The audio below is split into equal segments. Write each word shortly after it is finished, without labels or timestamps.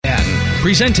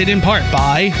Presented in part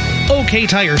by OK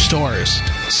Tire Stores,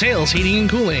 Sales Heating and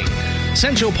Cooling,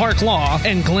 Central Park Law,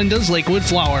 and Glenda's Lakewood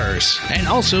Flowers. And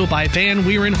also by Van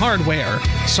Wieren Hardware,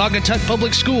 Saugatuck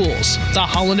Public Schools, the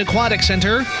Holland Aquatic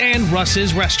Center, and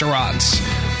Russ's Restaurants.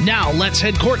 Now let's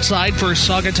head courtside for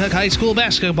Saugatuck High School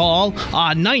basketball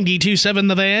on 92.7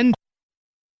 The Van.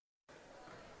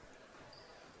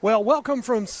 Well, welcome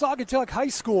from Saugatuck High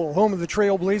School, home of the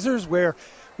Trailblazers, where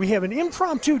we have an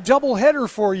impromptu doubleheader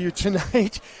for you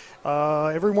tonight.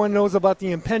 Everyone knows about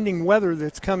the impending weather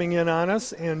that's coming in on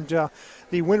us, and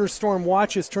the winter storm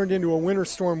watch has turned into a winter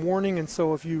storm warning, and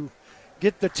so if you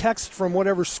get the text from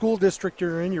whatever school district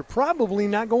you're in, you're probably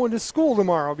not going to school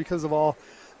tomorrow because of all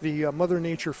the Mother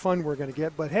Nature fun we're going to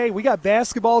get. But hey, we got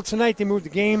basketball tonight. They moved the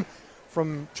game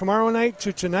from tomorrow night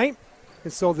to tonight,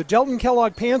 and so the Delton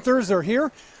Kellogg Panthers are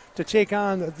here to take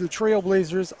on the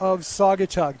Trailblazers of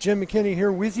Saugatuck. Jim McKinney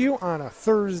here with you on a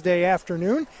Thursday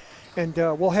afternoon. And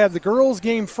we'll have the girls'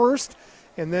 game first,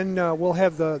 and then we'll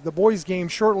have the boys' game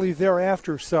shortly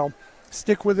thereafter. So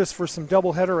stick with us for some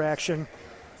doubleheader action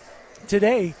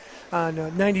today on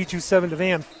 92.7 The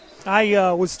Van.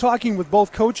 I was talking with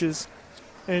both coaches,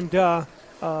 and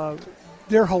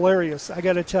they're hilarious. I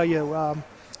got to tell you,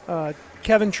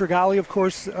 Kevin Trigali, of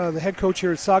course, the head coach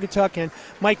here at Saugatuck, and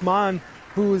Mike Mon,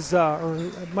 who's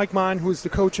the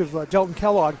coach of Delton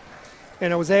Kellogg.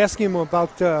 And I was asking him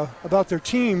about their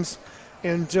teams,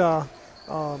 and Coach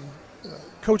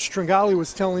Tringali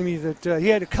was telling me that he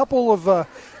had a couple of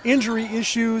injury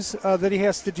issues that he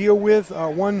has to deal with.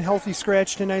 One healthy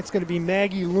scratch tonight's going to be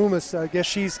Maggie Loomis. I guess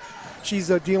she's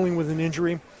dealing with an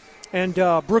injury. And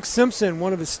Brooke Simpson,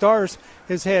 one of his stars,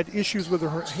 has had issues with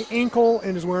her ankle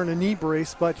and is wearing a knee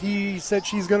brace, but he said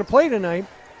she's going to play tonight.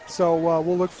 So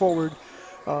we'll look forward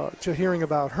to hearing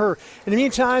about her. In the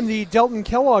meantime, the Delton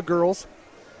Kellogg girls,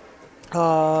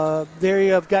 they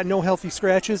have got no healthy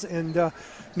scratches and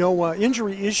no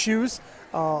injury issues,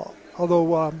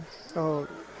 although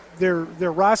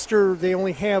their roster, they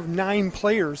only have 9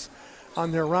 players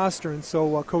on their roster, and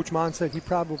so Coach Mon said he'd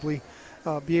probably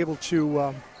be able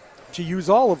to use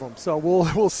all of them. So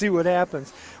we'll see what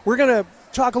happens. We're going to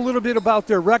talk a little bit about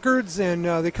their records and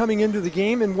they're coming into the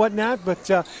game and whatnot,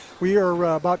 but we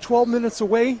are about 12 minutes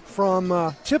away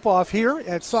from tip-off here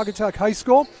at Saugatuck High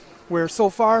School, where so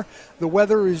far the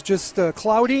weather is just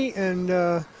cloudy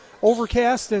and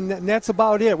overcast, and that's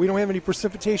about it. We don't have any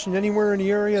precipitation anywhere in the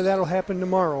area. That'll happen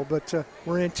tomorrow, but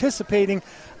we're anticipating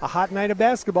a hot night of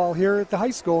basketball here at the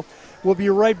high school. We'll be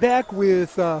right back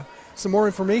with some more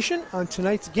information on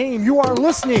tonight's game. You are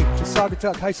listening to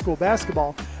Saugatuck High School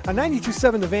basketball on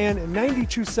 92.7 The Van and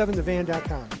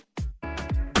 92.7thevan.com.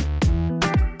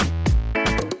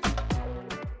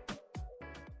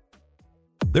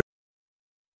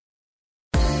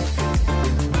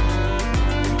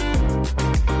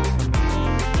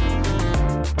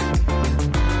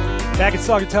 Back at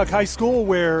Saugatuck High School,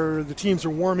 where the teams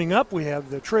are warming up, we have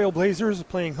the Trailblazers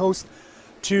playing host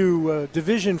to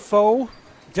division foe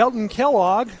Delton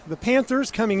Kellogg. The Panthers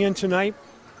coming in tonight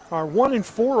are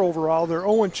 1-4 overall. They're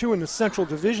 0-2 in the Central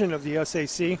Division of the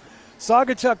SAC.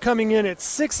 Saugatuck coming in at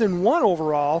 6-1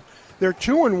 overall. They're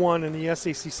 2-1 in the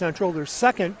SAC Central. They're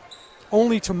second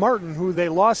only to Martin, who they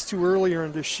lost to earlier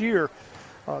in this year.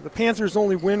 The Panthers'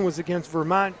 only win was against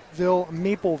Vermontville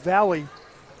Maple Valley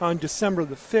on December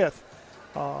the 5th.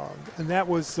 And that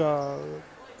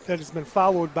has been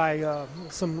followed by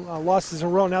some losses in a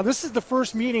row. Now, this is the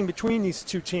first meeting between these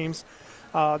two teams.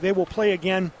 They will play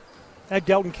again at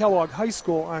Delton Kellogg High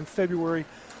School on February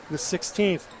the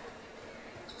 16th.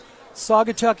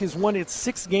 Saugatuck has won its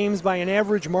 6 games by an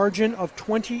average margin of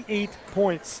 28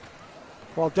 points,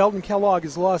 while Delton Kellogg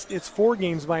has lost its 4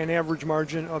 games by an average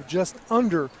margin of just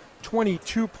under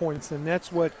 22 points. And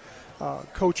that's what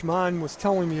Coach Mon was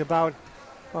telling me about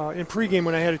in pregame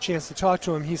when I had a chance to talk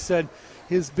to him. He said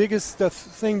his biggest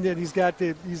thing that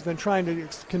he's been trying to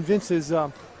convince his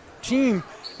team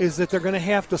is that they're going to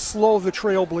have to slow the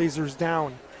Trailblazers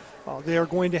down. They are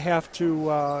going to have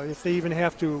to, if they even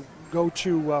have to go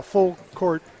to full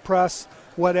court press,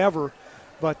 whatever.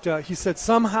 But he said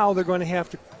somehow they're going to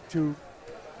have to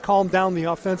calm down the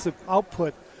offensive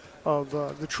output of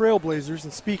the Trailblazers.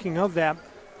 And speaking of that,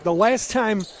 the last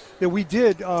time that we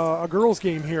did a girls'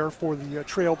 game here for the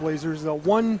Trailblazers,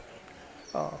 one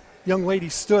young lady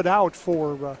stood out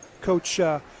for Coach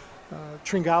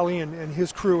Tringali and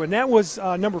his crew, and that was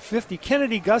number 50,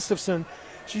 Kennedy Gustafson.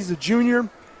 She's a junior.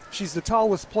 She's the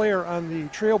tallest player on the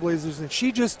Trailblazers, and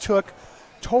she just took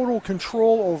total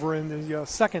control over in the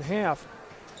second half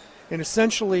and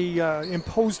essentially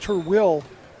imposed her will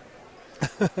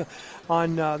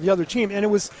on the other team. And it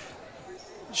was,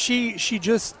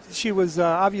 she was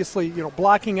obviously,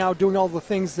 blocking out, doing all the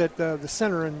things that the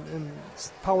center and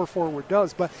power forward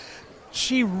does. But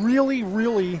she really,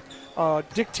 really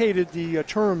dictated the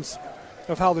terms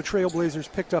of how the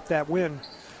Trailblazers picked up that win.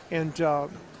 And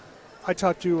I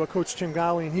talked to Coach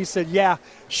Tringali, and he said, yeah,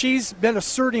 she's been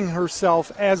asserting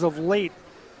herself as of late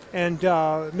and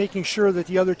making sure that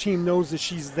the other team knows that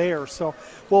she's there. So,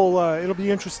 it'll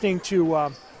be interesting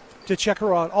to check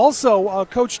her out. Also,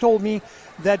 Coach told me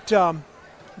that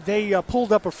they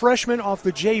pulled up a freshman off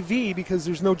the JV because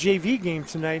there's no JV game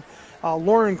tonight.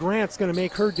 Lauren Grant's going to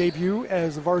make her debut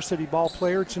as a varsity ball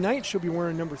player tonight. She'll be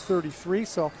wearing number 33,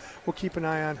 so we'll keep an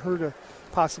eye on her to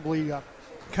possibly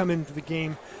come into the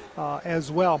game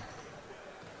as well.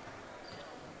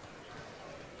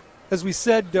 As we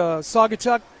said,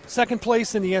 Saugatuck, second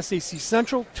place in the SAC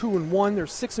Central, 2-1. They're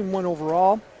 6-1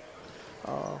 overall.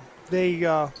 They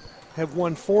have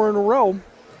won 4 in a row,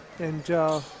 and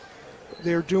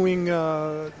they're doing,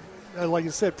 like I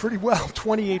said, pretty well,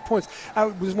 28 points.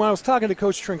 When I was talking to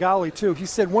Coach Tringali, too, he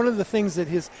said one of the things that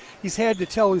he's had to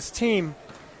tell his team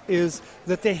is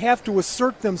that they have to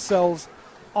assert themselves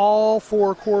all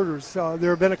 4 quarters.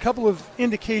 There have been a couple of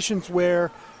indications where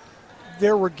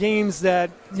there were games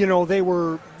that, they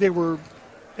were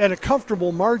at a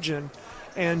comfortable margin,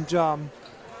 and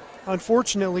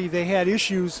unfortunately they had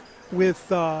issues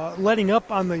with letting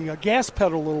up on the gas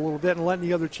pedal a little bit and letting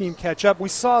the other team catch up. We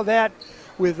saw that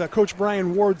with Coach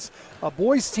Brian Ward's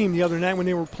boys team the other night when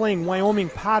they were playing Wyoming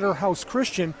Potter House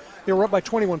Christian. They were up by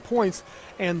 21 points,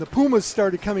 and the Pumas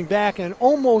started coming back and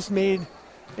almost made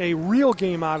a real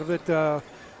game out of it. The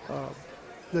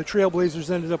Trailblazers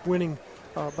ended up winning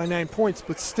by 9 points,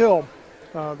 but still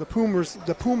the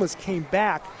Pumas came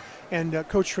back. And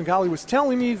Coach Tringali was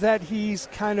telling me that he's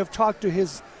kind of talked to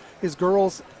his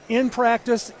girls in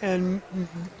practice and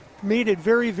made it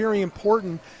very, very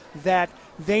important that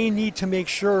they need to make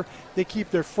sure they keep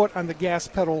their foot on the gas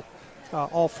pedal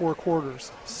all 4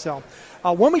 quarters. So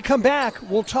when we come back,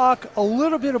 we'll talk a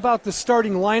little bit about the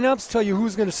starting lineups, tell you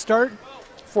who's going to start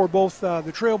for both the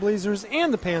Trailblazers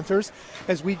and the Panthers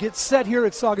as we get set here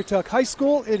at Saugatuck High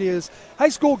School. It is high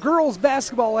school girls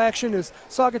basketball action as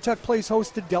Saugatuck plays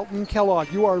host to Delton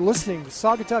Kellogg. You are listening to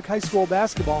Saugatuck High School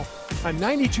basketball on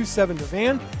 92.7 The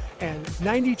Van and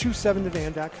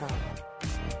 92.7thevan.com.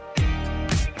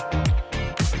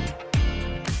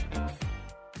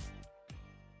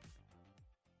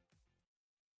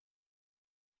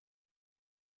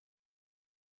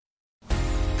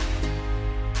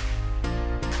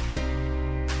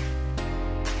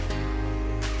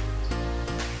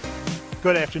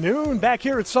 Good afternoon. Back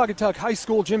here at Saugatuck High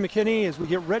School, Jim McKinney, as we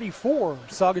get ready for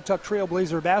Saugatuck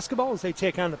Trailblazer basketball as they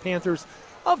take on the Panthers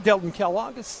of Delton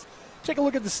Kellogg. Let's take a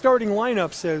look at the starting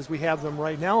lineups as we have them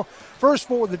right now. First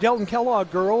for the Delton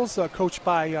Kellogg girls, coached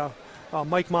by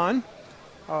Mike Mon.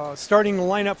 Starting the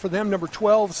lineup for them, number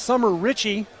 12, Summer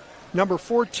Ritchie. Number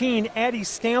 14, Addie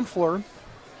Stamfler.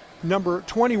 Number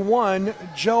 21,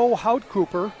 Joe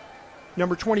Houtkooper.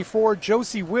 Number 24,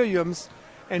 Josie Williams.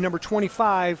 And number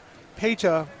 25,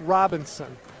 Peta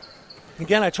Robinson.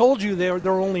 Again, I told you there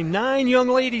are only 9 young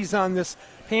ladies on this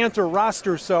Panther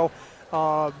roster, so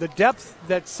the depth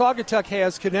that Saugatuck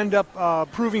has could end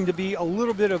up proving to be a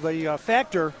little bit of a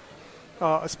factor,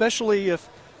 especially if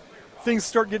things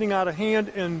start getting out of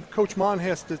hand and Coach Mon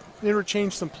has to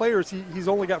interchange some players. He's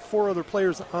only got 4 other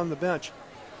players on the bench.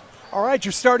 All right,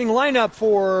 your starting lineup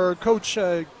for Coach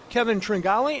Kevin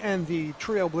Tringali and the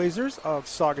Trailblazers of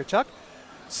Saugatuck.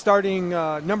 Starting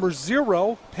number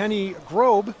 0, Penny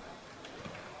Grobe.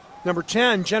 Number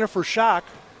 10, Jennifer Schock.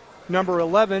 Number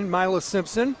 11, Mila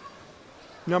Simpson.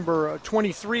 Number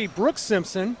 23, Brooke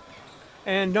Simpson.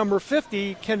 And number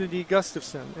 50, Kennedy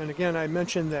Gustafson. And again, I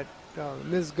mentioned that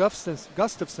Ms.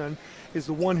 Gustafson is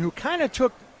the one who kind of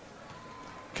took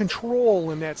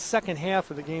control in that second half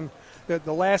of the game,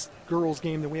 the last girls'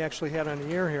 game that we actually had on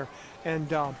the air here.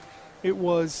 And it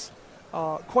was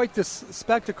quite this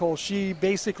spectacle. She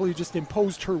basically just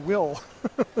imposed her will.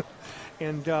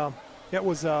 And it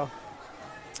was an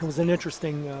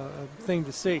interesting thing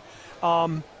to see.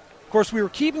 Of course, we were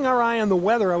keeping our eye on the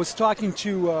weather. I was talking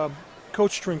to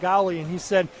Coach Tringali, and he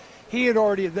said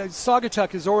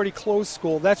Saugatuck has already closed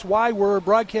school. That's why we're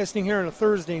broadcasting here on a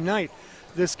Thursday night.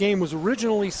 This game was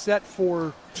originally set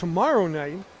for tomorrow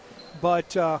night, but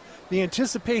the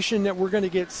anticipation that we're going to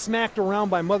get smacked around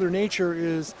by Mother Nature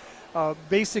is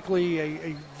basically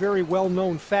a very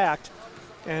well-known fact.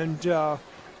 And I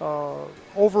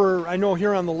know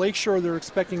here on the lakeshore they're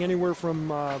expecting anywhere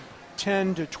from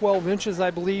 10 to 12 inches,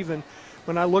 I believe. And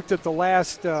when I looked at the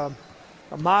last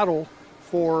model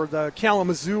For the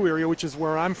Kalamazoo area, which is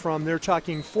where I'm from, they're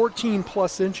talking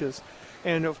 14-plus inches.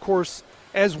 And, of course,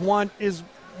 as want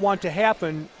to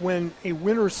happen when a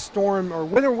winter storm or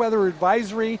winter weather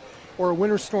advisory or a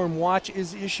winter storm watch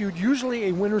is issued, usually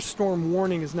a winter storm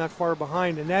warning is not far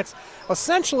behind. And that's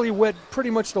essentially what pretty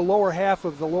much the lower half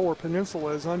of the lower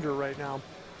peninsula is under right now.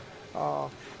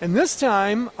 And this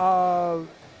time,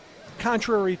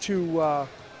 contrary to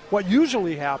what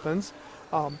usually happens,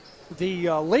 the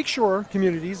lakeshore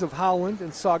communities of Howland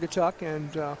and Saugatuck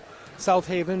and South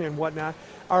Haven and whatnot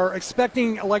are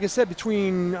expecting, like I said,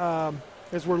 between,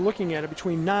 as we're looking at it,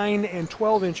 between 9 and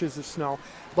 12 inches of snow.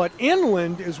 But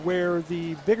inland is where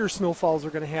the bigger snowfalls are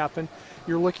going to happen.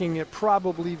 You're looking at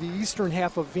probably the eastern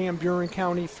half of Van Buren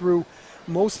County through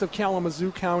most of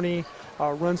Kalamazoo County,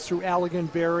 runs through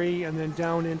Allegan, Berry, and then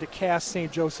down into Cass,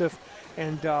 St. Joseph,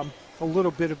 and a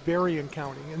little bit of Berrien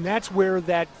County. And that's where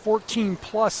that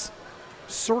 14-plus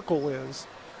circle is.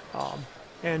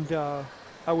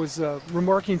 I was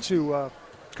remarking to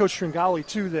Coach Tringali,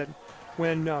 too, that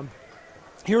when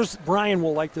here's Brian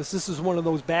will like this. This is one of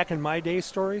those back in my day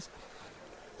stories.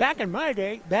 Back in my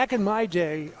day,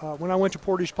 when I went to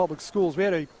Portage Public Schools, we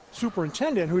had a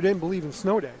superintendent who didn't believe in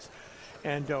snow days.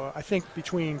 And I think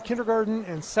between kindergarten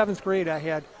and 7th grade, I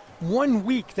had 1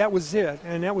 week, that was it.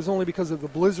 And that was only because of the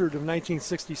blizzard of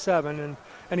 1967. And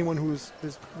anyone who's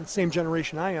the same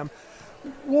generation I am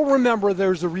will remember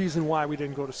there's a reason why we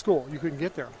didn't go to school. You couldn't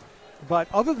get there. But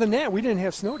other than that, we didn't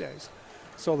have snow days.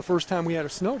 So the first time we had a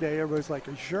snow day, everybody's like,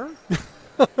 are you sure?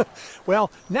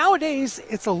 Well, nowadays,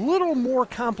 it's a little more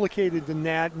complicated than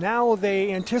that. Now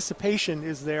the anticipation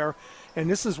is there. And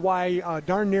this is why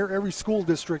darn near every school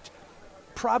district,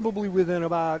 probably within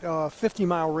about a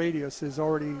 50-mile radius, has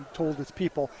already told its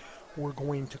people, we're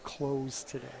going to close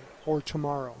today or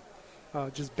tomorrow.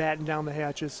 Just batten down the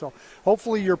hatches. So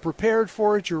hopefully you're prepared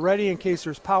for it. You're ready in case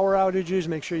there's power outages.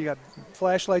 Make sure you got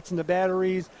flashlights in the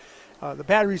batteries. In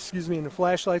the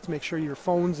flashlights. Make sure your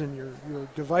phones and your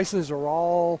devices are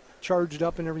all charged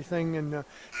up and everything, and you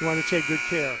want to take good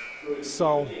care.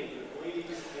 So,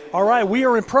 all right, we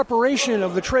are in preparation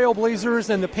of the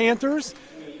Trailblazers and the Panthers,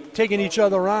 taking each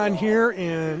other on here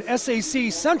in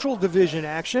SAC Central Division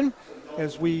action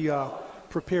as we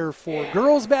prepare for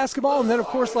girls basketball. And then, of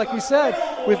course, like we said,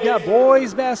 we've got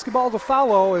boys basketball to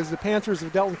follow as the Panthers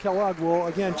of Delton Kellogg will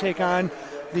again take on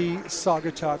the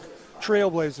Saugatuck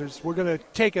Trailblazers. We're going to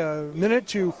take a minute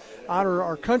to honor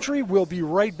our country. We'll be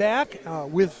right back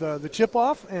with the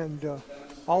tip-off and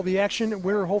all the action that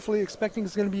we're hopefully expecting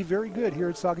is going to be very good here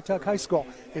at Saugatuck High School.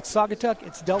 It's Saugatuck,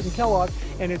 it's Delton Kellogg,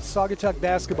 and it's Saugatuck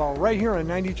basketball right here on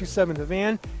 92.7 The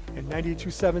Van and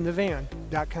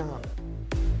 92.7thevan.com.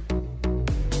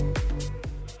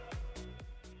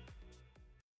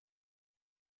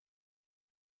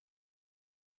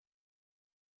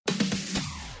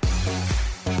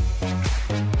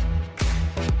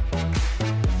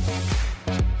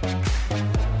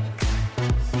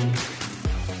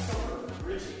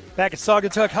 Back at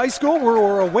Saugatuck High School,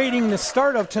 we're awaiting the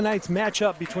start of tonight's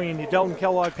matchup between the Delton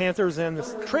Kellogg Panthers and the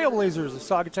Trailblazers. The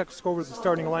Saugatuck scores the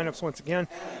starting lineups once again.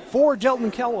 For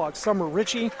Delton Kellogg, Summer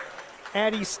Ritchie,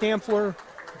 Addie Stampfler,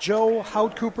 Joe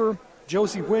Houtcooper,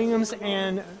 Josie Williams,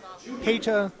 and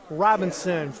Peta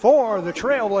Robinson. For the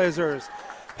Trailblazers,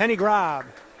 Penny Grob,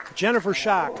 Jennifer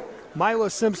Schock, Mila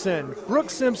Simpson,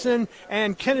 Brooke Simpson,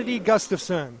 and Kennedy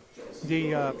Gustafson.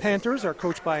 The Panthers are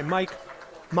coached by Mike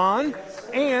Mon,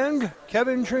 and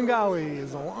Kevin Tringali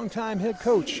is a longtime head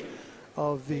coach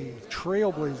of the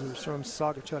Trailblazers from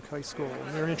Saugatuck High School.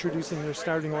 And they're introducing their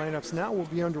starting lineups now. Will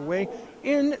be underway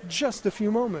in just a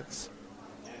few moments.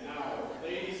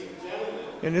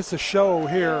 And it's a show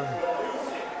here,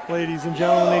 ladies and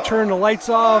gentlemen. They turn the lights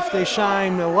off, they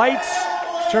shine the lights,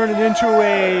 turn it into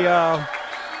a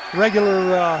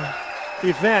regular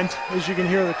event, as you can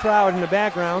hear the crowd in the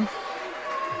background.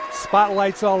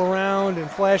 Spotlights all around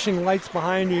and flashing lights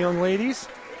behind the young ladies.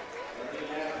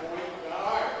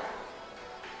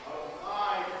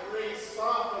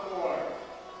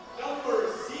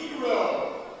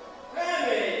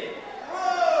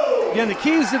 Again, the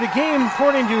keys to the game,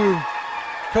 according to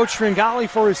Coach Tringali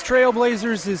for his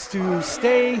Trailblazers, is to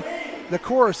stay the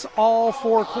course all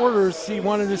 4 quarters. He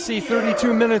wanted to see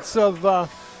 32 minutes of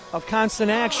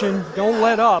constant action. Don't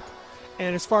let up.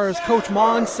 And as far as Coach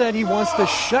Mon said, he wants to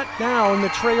shut down the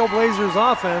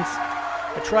Trailblazers offense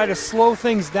and try to slow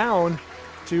things down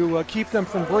to keep them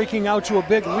from breaking out to a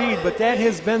big lead. But that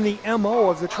has been the MO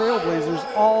of the Trailblazers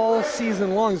all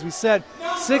season long. As we said,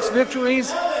 6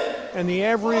 victories, and the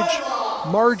average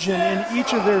margin in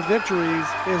each of their victories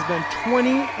has been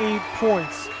 28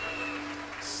 points.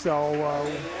 So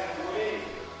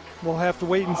we'll have to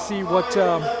wait and see what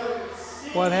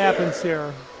happens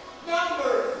here.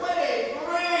 Number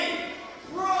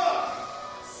 23,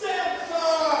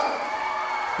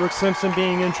 Brooke Simpson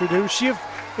being introduced. She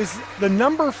is the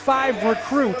number 5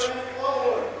 recruit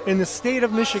in the state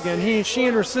of Michigan. She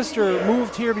and her sister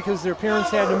moved here because their parents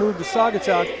had to move to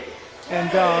Saugatuck,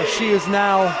 and she is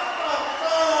now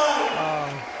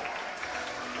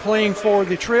playing for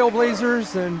the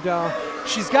Trailblazers, and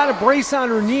she's got a brace on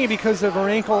her knee because of her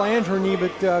ankle and her knee,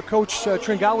 but Coach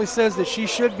Tringali says that she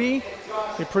should be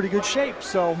in pretty good shape.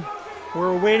 So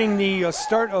we're awaiting the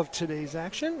start of today's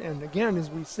action, and again, as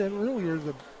we said earlier,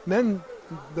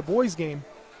 the boys game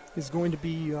is going to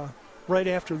be right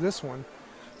after this one.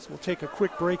 So we'll take a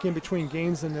quick break in between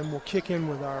games, and then we'll kick in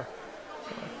with our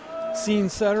scene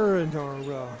setter and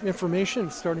our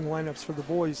information, starting lineups for the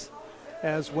boys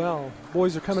as well.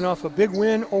 Boys are coming off a big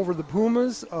win over the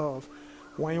Pumas of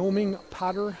Wyoming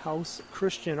Potter House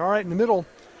Christian. All right, in the middle,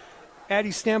 Addie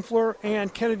Stamfler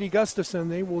and Kennedy Gustafson,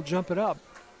 they will jump it up.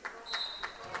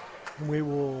 And we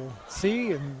will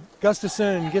see, and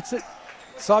Gustafson gets it.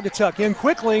 Saugatuck in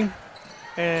quickly,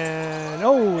 and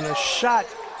a shot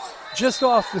just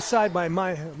off the side by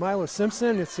Mila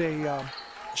Simpson. It's a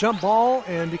jump ball,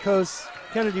 and because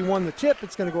Kennedy won the tip,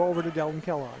 it's going to go over to Delton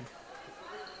Kellogg.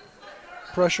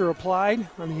 Pressure applied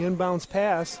on the inbounds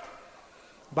pass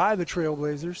by the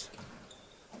Trailblazers.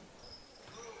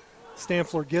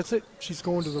 Stamfler gets it. She's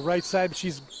going to the right side, but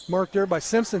she's marked there by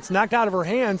Simpson. It's knocked out of her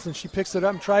hands, and she picks it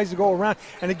up and tries to go around.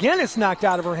 And again, it's knocked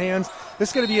out of her hands. This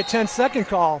is going to be a 10-second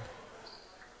call.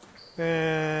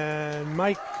 And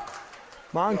Mike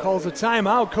Mon calls a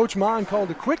timeout. Coach Mon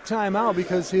called a quick timeout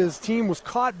because his team was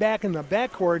caught back in the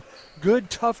backcourt. Good,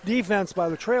 tough defense by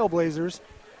the Trailblazers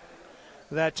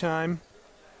that time.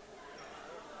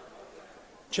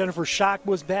 Jennifer Schock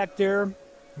was back there,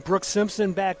 Brooke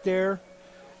Simpson back there,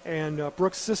 and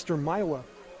Brooke's sister Mila.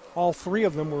 All three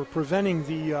of them were preventing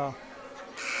the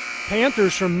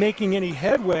Panthers from making any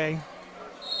headway.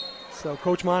 So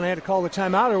Coach Mon had to call the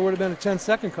timeout, or it would have been a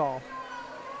 10-second call.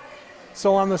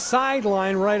 So on the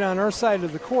sideline, right on our side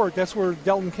of the court, that's where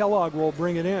Delton Kellogg will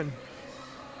bring it in.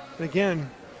 And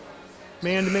again,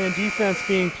 man-to-man defense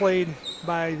being played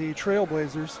by the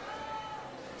Trailblazers.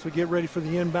 So get ready for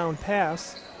the inbound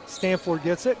pass. Stamfler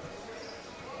gets it.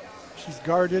 She's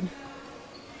guarded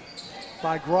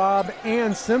by Grob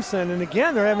and Simpson. And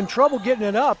again, they're having trouble getting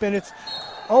it up. And it's,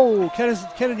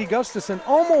 Kennedy Gustafson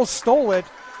almost stole it.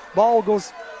 Ball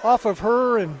goes off of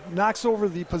her and knocks over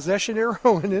the possession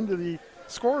arrow and into the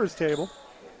scorer's table.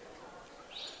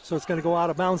 So it's going to go out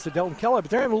of bounds to Delton Kellogg.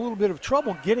 But they're having a little bit of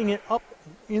trouble getting it up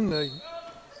in the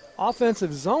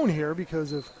offensive zone here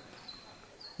because of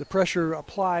the pressure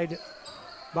applied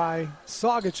by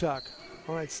Saugatuck.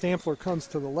 All right, Stamfler comes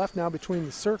to the left now between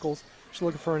the circles. She's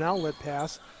looking for an outlet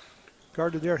pass.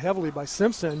 Guarded there heavily by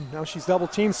Simpson. Now she's double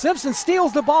teamed. Simpson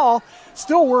steals the ball,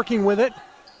 still working with it.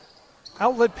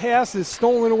 Outlet pass is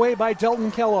stolen away by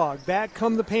Delton Kellogg. Back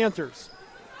come the Panthers.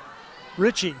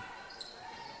 Ritchie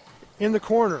in the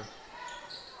corner.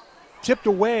 Tipped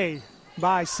away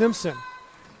by Simpson.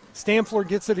 Stamfler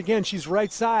gets it again. She's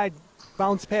right side.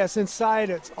 Bounce pass inside.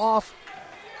 It's off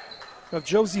of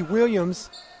Josie Williams.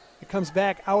 It comes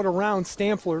back out around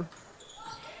Stamfler.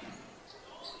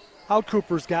 Out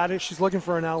Cooper's got it. She's looking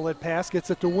for an outlet pass.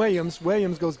 Gets it to Williams.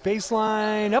 Williams goes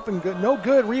baseline. Up and good. No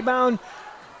good. Rebound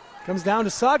comes down to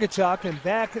Saugatuck. And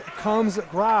back comes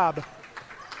Grob.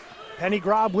 Penny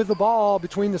Grob with the ball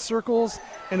between the circles.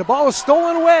 And the ball is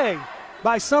stolen away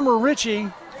by Summer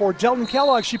Ritchie for Delton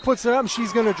Kellogg. She puts it up. And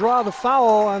she's going to draw the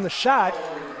foul on the shot.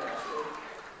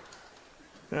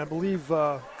 And I believe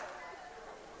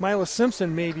Mila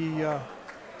Simpson maybe, they're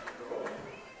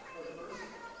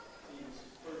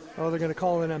going to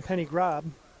call it on Penny Grob.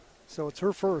 So it's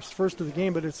her first of the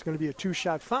game, but it's going to be a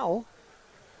 2-shot foul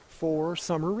for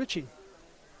Summer Ritchie.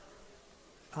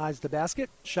 Eyes the basket,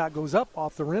 shot goes up,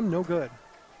 off the rim, no good.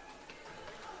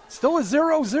 Still a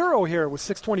 0-0 here with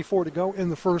 6:24 to go in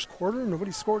the first quarter.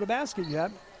 Nobody scored a basket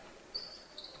yet.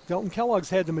 Delton Kellogg's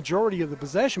had the majority of the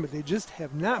possession, but they just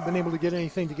have not been able to get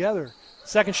anything together.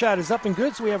 Second shot is up and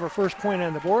good, so we have our first point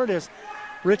on the board as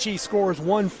Ritchie scores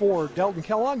 1 for Delton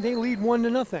Kellogg. They lead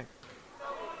 1-0.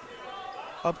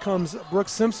 Up comes Brooke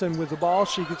Simpson with the ball.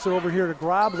 She gets it over here to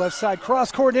Grob. Left side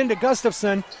cross court into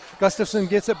Gustafson. Gustafson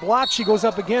gets it blocked. She goes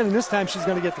up again, and this time she's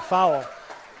going to get the foul.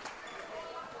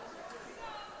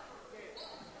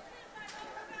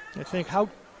 I think Hout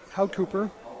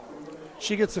Cooper.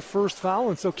 She gets the first foul,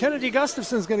 and so Kennedy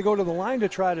Gustafson's going to go to the line to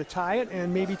try to tie it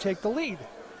and maybe take the lead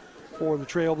for the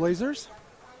Trailblazers.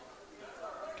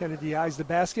 Kennedy eyes the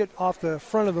basket off the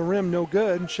front of the rim, no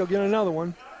good. She'll get another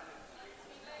one.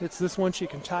 hits this one, she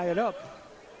can tie it up.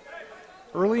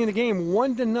 Early in the game,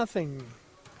 1-0.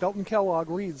 Delton Kellogg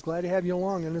leads. Glad to have you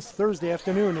along on this Thursday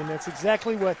afternoon, and that's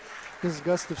exactly what Mrs.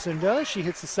 Gustafson does. She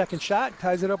hits the second shot,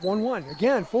 ties it up 1-1.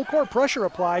 Again, full court pressure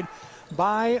applied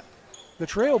by the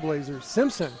Trailblazers.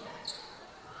 Simpson.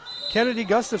 Kennedy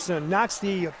Gustafson knocks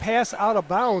the pass out of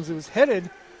bounds. It was headed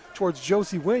towards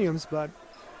Josie Williams, but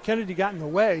Kennedy got in the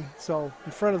way. So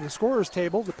in front of the scorer's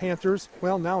table, the Panthers,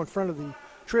 well, now in front of the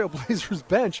Trailblazers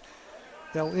bench,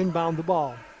 they'll inbound the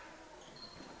ball.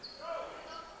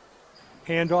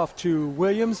 Hand off to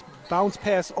Williams. Bounce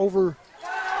pass over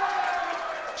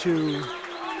to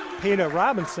Peta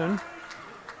Robinson.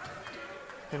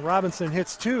 And Robinson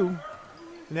hits two,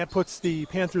 and that puts the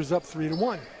Panthers up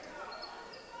 3-1.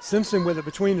 Simpson with it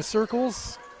between the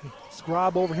circles.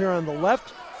 Scrob over here on the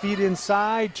left. Feed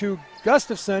inside to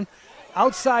Gustafson.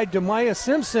 Outside to Maya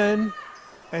Simpson,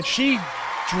 and she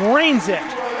drains it.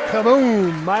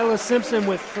 Kaboom! Mila Simpson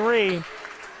with three.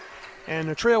 And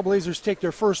the Trailblazers take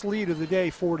their first lead of the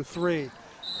day, 4-3.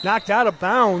 Knocked out of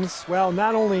bounds. Well,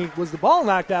 not only was the ball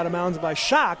knocked out of bounds by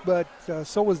Schock, but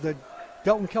so was the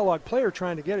Delton Kellogg player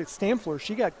trying to get it. Stamfler,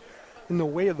 she got in the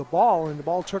way of the ball, and the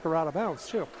ball took her out of bounds,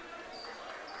 too.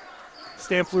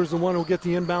 Stamfler's the one who'll get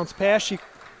the inbounds pass. She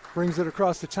brings it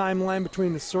across the timeline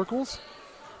between the circles.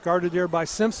 Guarded there by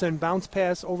Simpson. Bounce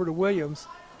pass over to Williams.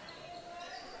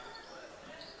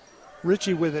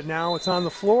 Ritchie with it now. It's on the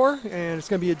floor, and it's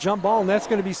going to be a jump ball, and that's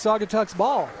going to be Saugatuck's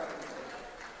ball.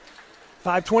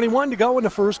 5:21 to go in the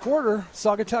first quarter.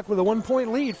 Saugatuck with a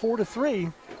 1-point lead,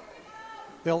 4-3.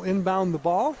 They'll inbound the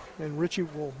ball, and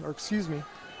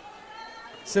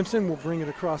Simpson will bring it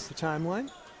across the timeline.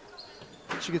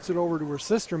 She gets it over to her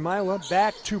sister, Mila.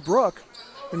 Back to Brooke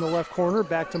in the left corner.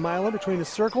 Back to Mila between the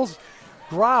circles.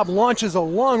 Grob launches a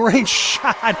long-range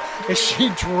shot as she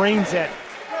drains it.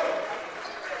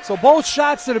 So both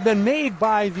shots that have been made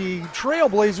by the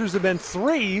Trailblazers have been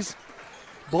threes.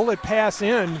 Bullet pass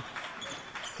in.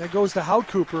 That goes to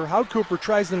Houtcooper. Houtcooper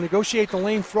tries to negotiate the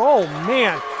lane throw. Oh,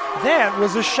 man, that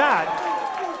was a shot.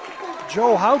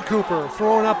 Joe Houtcooper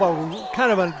throwing up a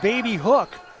kind of a baby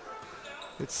hook.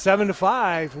 It's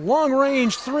 7-5.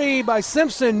 Long-range three by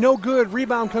Simpson. No good.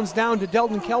 Rebound comes down to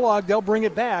Delton Kellogg. They'll bring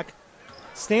it back.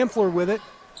 Stamfler with it.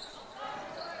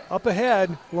 Up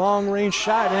ahead. Long-range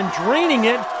shot. And draining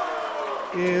it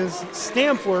is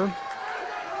Stamfler.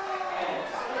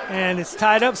 And it's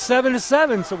tied up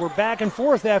 7-7. So we're back and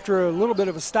forth after a little bit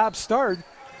of a stop-start.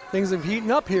 Things have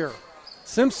heated up here.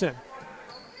 Simpson.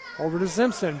 Over to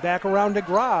Simpson. Back around to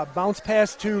Grob. Bounce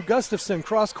pass to Gustafson.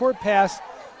 Cross-court pass.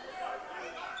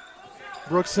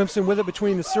 Brooks Simpson with it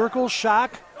between the circles. Schock.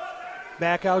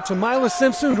 Back out to Mila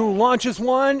Simpson, who launches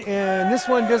one, and this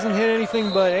one doesn't hit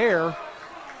anything but air.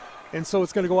 And so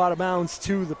it's going to go out of bounds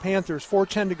to the Panthers.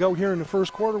 4:10 to go here in the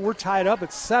first quarter. We're tied up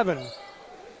at 7.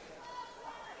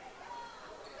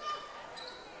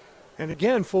 And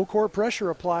again, full court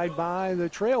pressure applied by the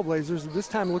Trailblazers. This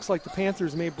time it looks like the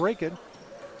Panthers may break it.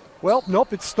 Well,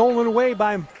 nope, it's stolen away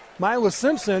by Mila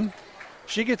Simpson.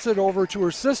 She gets it over to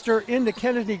her sister into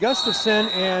Kennedy Gustafson,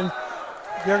 and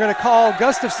they're going to call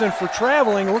Gustafson for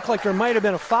traveling. It looked like there might have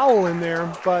been a foul in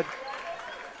there, but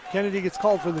Kennedy gets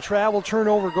called for the travel.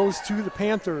 Turnover goes to the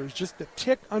Panthers. Just a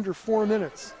tick under 4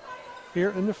 minutes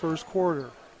here in the first quarter.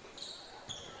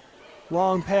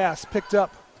 Long pass picked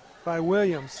up by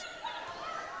Williams.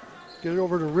 Get it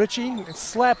over to Ritchie. It's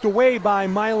slapped away by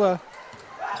Mila.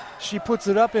 She puts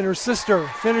it up, and her sister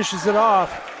finishes it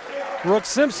off. Brooke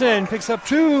Simpson picks up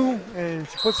two, and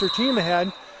she puts her team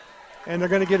ahead. And they're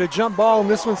going to get a jump ball, and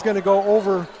this one's going to go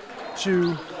over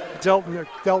to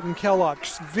Delton Kellogg.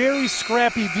 Very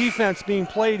scrappy defense being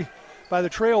played by the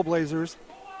Trailblazers.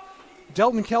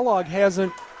 Delton Kellogg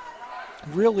hasn't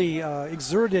really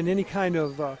exerted any kind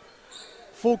of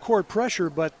full court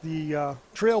pressure, but the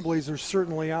Trailblazers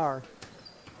certainly are.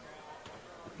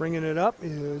 Bringing it up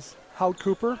is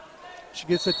Houtcooper. She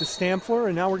gets it to Stamfler,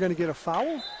 and now we're going to get a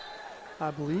foul,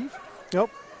 I believe.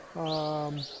 Nope.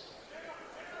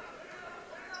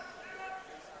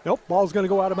 Nope, ball's going to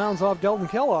go out of bounds off Delton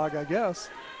Kellogg, I guess.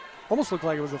 Almost looked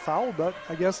like it was a foul, but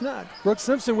I guess not. Brooke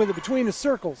Simpson with it between the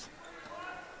circles.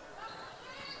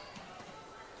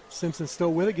 Simpson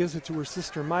still with it, gives it to her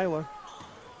sister Mila.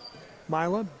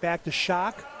 Mila back to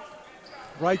Schock.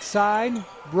 Right side,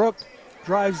 Brooke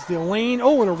drives the lane.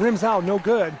 Oh, and it rims out, no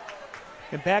good.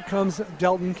 And back comes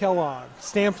Delton Kellogg.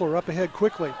 Stamfler up ahead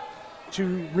quickly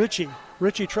to Ritchie.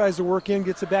 Ritchie tries to work in,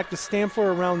 gets it back to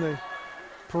Stamfler around the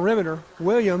perimeter.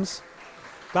 Williams,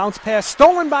 bounce pass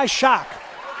stolen by Schock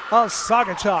of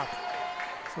Saugatuck.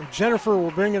 So Jennifer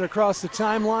will bring it across the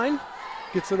timeline.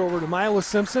 Gets it over to Mila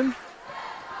Simpson.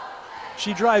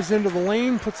 She drives into the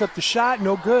lane, puts up the shot,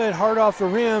 no good, hard off the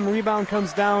rim. Rebound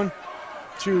comes down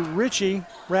to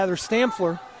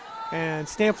Stampfler, and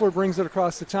Stampfler brings it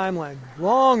across the timeline.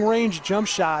 Long-range jump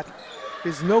shot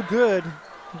is no good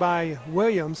by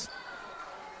Williams.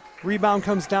 Rebound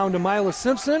comes down to Mila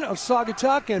Simpson of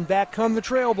Saugatuck, and back come the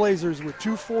Trailblazers with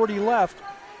 2:40 left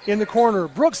in the corner.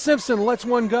 Brooke Simpson lets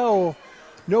one go.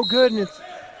 No good, and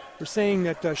they're saying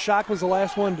that Schock was the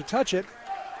last one to touch it.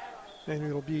 And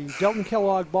it'll be Delton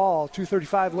Kellogg ball.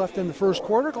 2:35 left in the first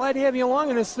quarter. Glad to have you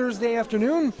along on this Thursday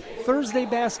afternoon. Thursday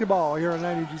basketball here on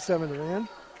 92.7 The Van.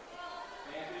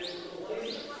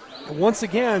 And once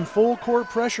again, full court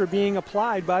pressure being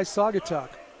applied by Saugatuck.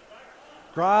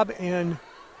 Grob and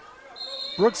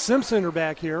Brooke Simpson are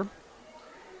back here.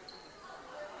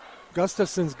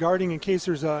 Gustafson's guarding in case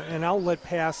there's an outlet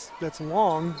pass that's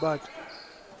long, but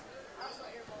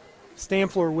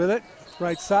Stampfler with it.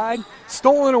 Right side,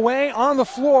 stolen away on the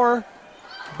floor,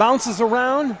 bounces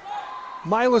around.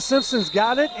 Mila Simpson's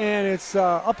got it, and it's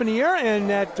up in the air, and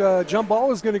that jump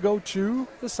ball is going to go to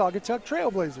the Saugatuck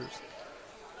Trailblazers.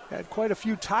 Had quite a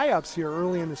few tie-ups here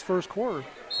early in this first quarter.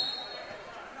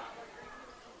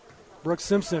 Brooke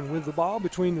Simpson with the ball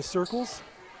between the circles.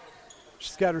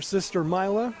 She's got her sister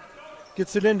Mila.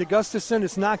 Gets it into Gustafson.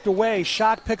 It's knocked away.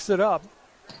 Schock picks it up.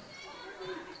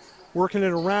 Working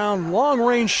it around.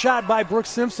 Long-range shot by Brooke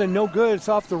Simpson. No good. It's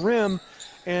off the rim.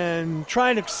 And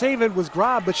trying to save it was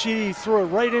Grob, but she threw it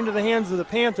right into the hands of the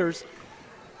Panthers.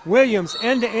 Williams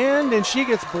end-to-end, and she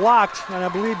gets blocked. And I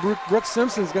believe Brooke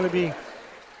Simpson's going to be...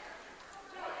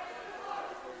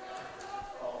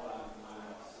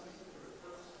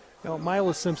 Now,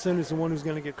 Mila Simpson is the one who's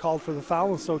going to get called for the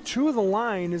foul. So to the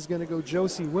line is going to go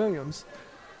Josie Williams.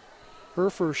 Her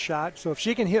first shot. So if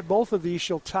she can hit both of these,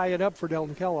 she'll tie it up for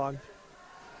Delton Kellogg.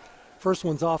 First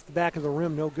one's off the back of the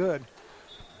rim, no good.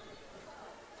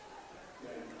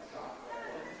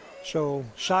 So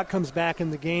shot comes back in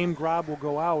the game. Grob will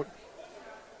go out.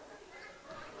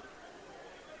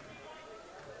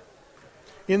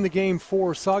 In the game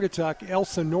for Saugatuck,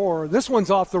 Elsa Knorr. This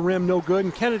one's off the rim, no good,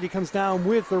 and Kennedy comes down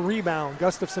with the rebound.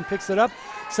 Gustafson picks it up,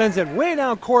 sends it way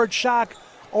down court. Schock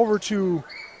over to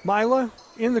Mila.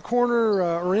 In the corner,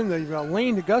 or in the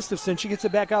lane to Gustafson. She gets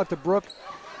it back out to Brooke.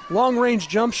 Long-range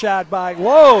jump shot by,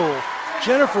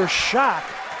 Jennifer Schock.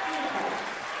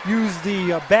 Used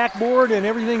the backboard and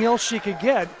everything else she could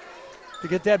get to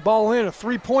get that ball in. A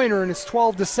three-pointer, and it's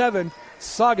 12-7,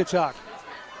 Saugatuck.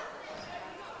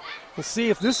 We'll see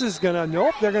if this is going to,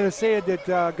 nope, they're going to say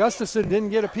that Gustafson didn't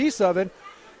get a piece of it.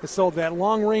 So that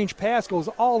long-range pass goes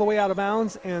all the way out of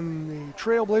bounds, and the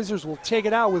Trailblazers will take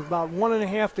it out with about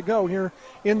 1.5 to go here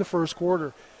in the first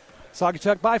quarter.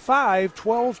 Saugatuck by 5,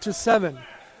 12-7.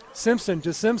 Simpson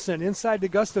to Simpson, inside to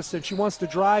Gustafson. She wants to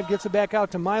drive, gets it back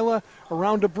out to Mila,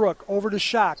 around to Brooke, over to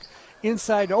Schock.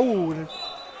 Inside, the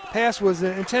pass was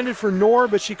intended for Knorr,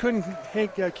 but she couldn't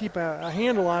keep a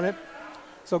handle on it.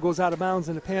 So it goes out of bounds,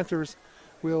 and the Panthers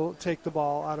will take the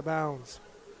ball out of bounds.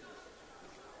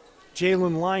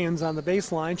 Jalen Lyons on the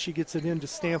baseline. She gets it into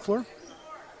Stampfler.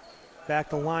 Back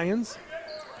to Lyons.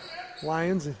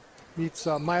 Lyons meets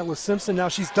Mila Simpson. Now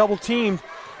she's double-teamed.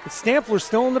 But Stampfler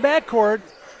still in the backcourt.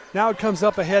 Now it comes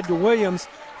up ahead to Williams.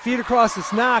 Feed across.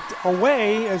 It's knocked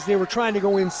away as they were trying to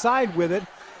go inside with it.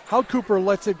 Hout Cooper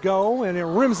lets it go, and it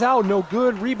rims out. No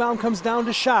good. Rebound comes down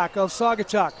to Schock of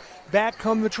Saugatuck. Back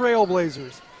come the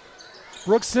Trailblazers.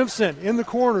 Brooke Simpson in the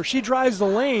corner. She drives the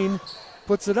lane.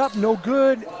 Puts it up. No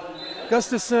good.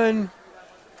 Gustafson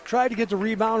tried to get the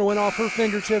rebound and went off her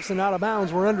fingertips and out of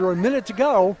bounds. We're under a minute to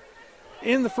go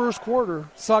in the first quarter.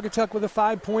 Saugatuck with a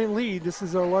 5-point lead. This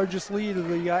is our largest lead of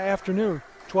the afternoon,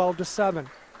 12-7.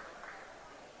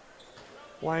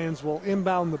 Lyons will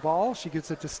inbound the ball. She gets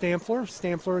it to Stampfler.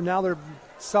 Stampfler, now they're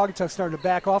Saugatuck starting to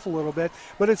back off a little bit,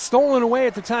 but it's stolen away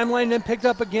at the timeline, then picked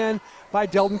up again by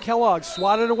Delton Kellogg.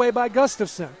 Swatted away by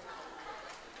Gustafson.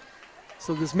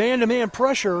 So this man-to-man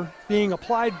pressure being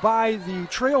applied by the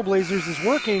Trailblazers is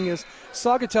working as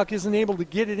Saugatuck isn't able to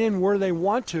get it in where they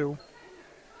want to.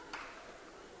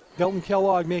 Delton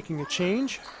Kellogg making a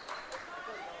change.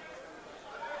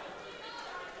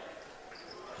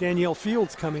 Danielle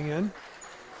Fields coming in.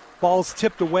 Ball's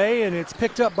tipped away, and it's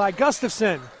picked up by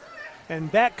Gustafson.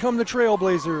 And back come the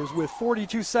Trailblazers with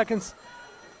 42 seconds.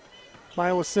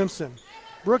 Mila Simpson.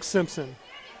 Brooke Simpson.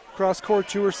 Cross court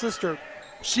to her sister.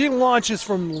 She launches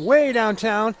from way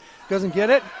downtown. Doesn't get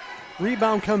it.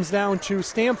 Rebound comes down to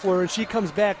Stampfler, and she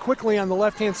comes back quickly on the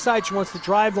left-hand side. She wants to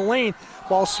drive the lane.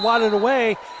 Ball swatted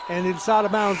away, and it's out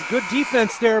of bounds. Good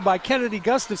defense there by Kennedy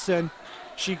Gustafson.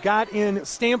 She got in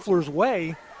Stampfler's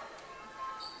way.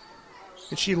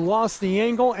 And she lost the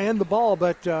angle and the ball,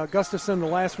 but Gustafson the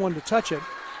last one to touch it.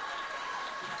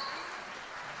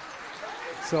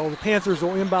 So the Panthers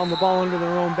will inbound the ball into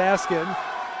their own basket.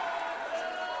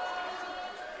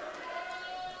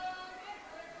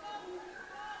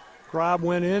 Grob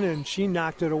went in and she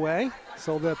knocked it away.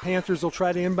 So the Panthers will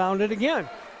try to inbound it again.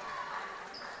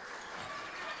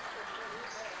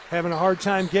 Having a hard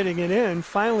time getting it in.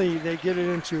 Finally, they get it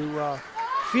into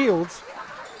Fields.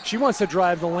 She wants to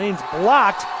drive the lanes.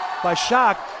 Blocked by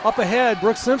Schock. Up ahead,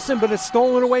 Brooke Simpson, but it's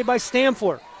stolen away by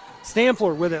Stamfler.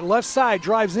 Stamfler with it left side,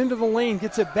 drives into the lane,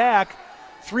 gets it back.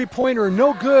 Three-pointer,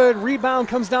 no good. Rebound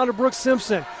comes down to Brooke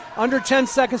Simpson. Under 10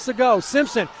 seconds to go.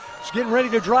 Simpson, she's getting ready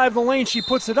to drive the lane. She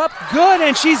puts it up. Good,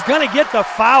 and she's going to get the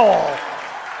foul.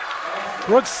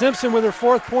 Brooke Simpson with her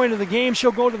 4th point of the game.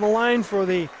 She'll go to the line for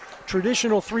the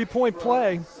traditional three-point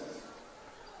play.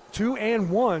 2 and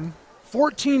 1.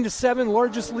 14-7,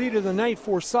 largest lead of the night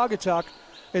for Saugatuck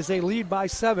as they lead by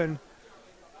 7.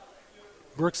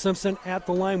 Brooke Simpson at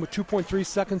the line with 2.3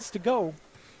 seconds to go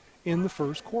in the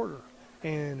first quarter.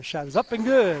 And the shot is up and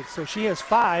good. So she has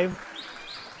 5.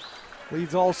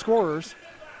 Leads all scorers.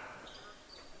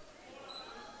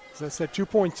 As I said,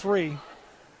 2.3.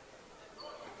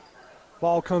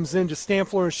 Ball comes in to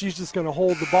Stamfler, and she's just going to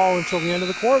hold the ball until the end of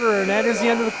the quarter. And that is the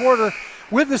end of the quarter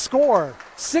with the score.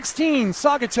 16,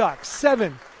 Saugatuck,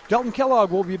 7. Delton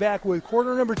Kellogg will be back with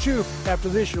quarter number 2. After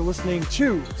this, you're listening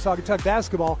to Saugatuck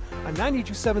Basketball on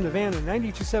 92.7 The Van and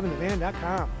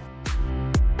 92.7thevan.com.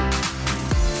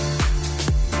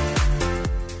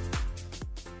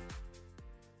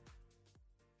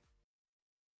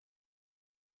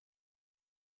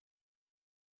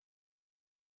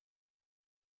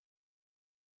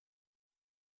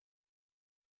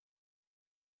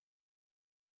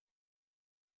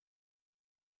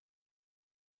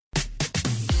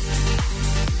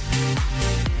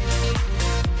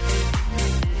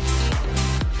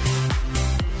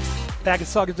 Back at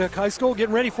Saugatuck High School,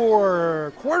 getting ready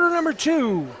for quarter number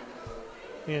 2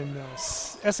 in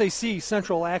SAC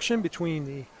Central action between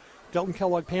the Delton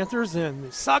Kellogg Panthers and the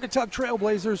Saugatuck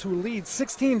Trailblazers, who lead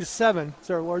 16-7. It's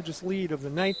our largest lead of the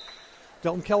night.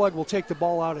 Delton Kellogg will take the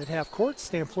ball out at half court.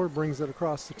 Stamfler brings it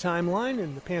across the timeline,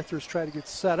 and the Panthers try to get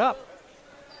set up.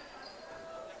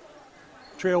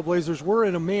 Trailblazers were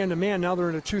in a man-to-man. Now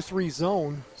they're in a 2-3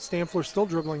 zone. Stamfler still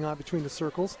dribbling out between the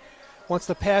circles. Wants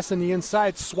to pass in the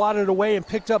inside, swatted away and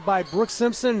picked up by Brooke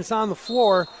Simpson. It's on the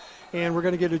floor, and we're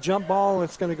going to get a jump ball, and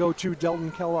it's going to go to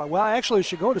Delton Kellogg. Well, actually, it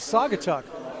should go to Saugatuck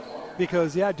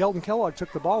because, Delton Kellogg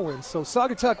took the ball in. So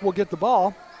Saugatuck will get the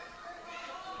ball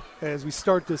as we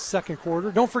start this second quarter.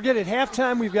 Don't forget, at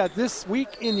halftime, we've got This Week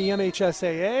in the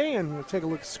MHSAA, and we'll take a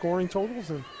look at scoring totals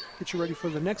and get you ready for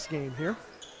the next game here.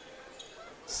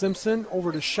 Simpson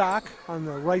over to Schock on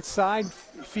the right side.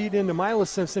 Feed into Mila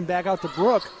Simpson, back out to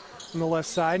Brooke on the left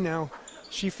side. Now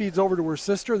she feeds over to her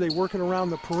sister. They working around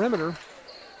the perimeter.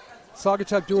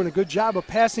 Saugatuck doing a good job of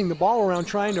passing the ball around,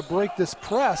 trying to break this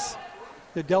press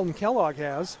that Delton Kellogg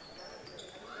has.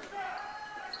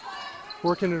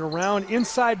 Working it around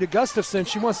inside to Gustafson.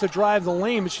 She wants to drive the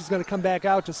lane, but she's going to come back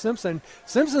out to Simpson.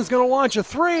 Simpson's going to launch a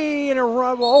 3, and it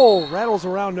rattles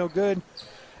around, no good.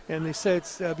 And they say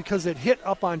it's because it hit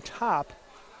up on top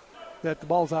that the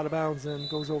ball's out of bounds and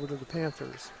goes over to the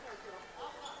Panthers.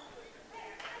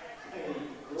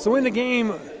 So in the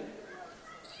game,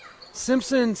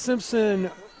 Simpson,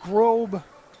 Grobe,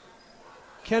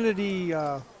 Kennedy,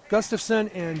 Gustafson,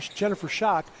 and Jennifer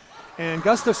Schock. And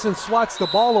Gustafson swats the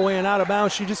ball away and out of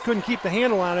bounds. She just couldn't keep the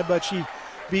handle on it, but she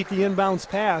beat the inbounds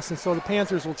pass, and so the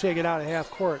Panthers will take it out at half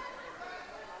court.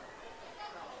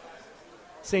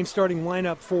 Same starting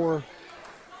lineup for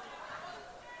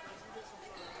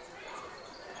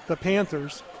the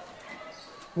Panthers.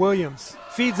 Williams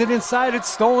feeds it inside. It's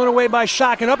stolen away by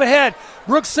Schock. And up ahead,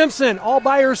 Brooke Simpson all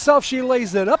by herself. She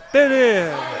lays it up and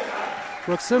in.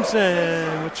 Brooke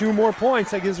Simpson with 2 more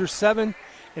points. That gives her 7.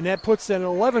 And that puts an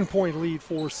 11-point lead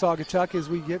for Saugatuck as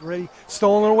we get ready.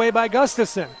 Stolen away by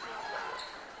Gustafson.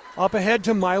 Up ahead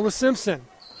to Mila Simpson.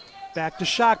 Back to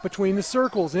Schock between the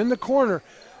circles in the corner.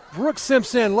 Brooke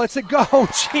Simpson lets it go.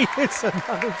 She hits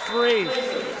another 3.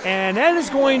 And that is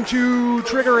going to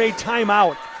trigger a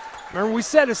timeout. Remember, we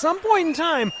said at some point in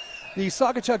time, the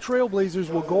Saugatuck Trailblazers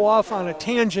will go off on a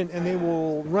tangent and they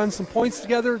will run some points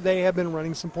together. They have been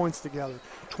running some points together.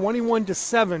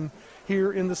 21-7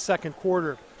 here in the second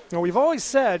quarter. Now, we've always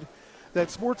said that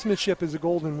sportsmanship is a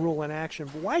golden rule in action,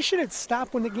 but why should it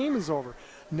stop when the game is over?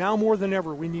 Now more than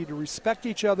ever, we need to respect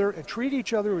each other and treat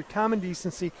each other with common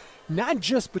decency, not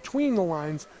just between the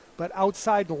lines, but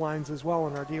outside the lines as well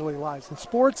in our daily lives, in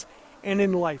sports and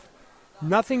in life.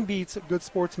 Nothing beats good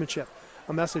sportsmanship.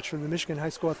 A message from the Michigan High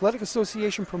School Athletic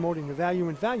Association promoting the value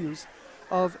and values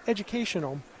of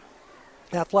educational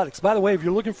athletics. By the way, if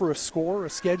you're looking for a score, a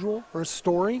schedule, or a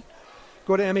story,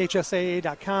 go to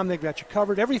MHSAA.com. They've got you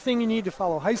covered. Everything you need to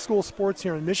follow high school sports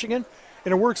here in Michigan.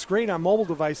 And it works great on mobile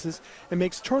devices and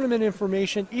makes tournament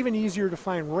information even easier to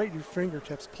find right at your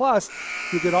fingertips. Plus,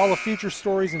 you get all the feature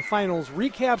stories and finals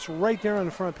recaps right there on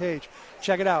the front page.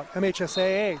 Check it out,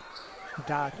 MHSAA.com.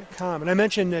 And I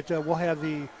mentioned that we'll have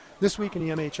this week in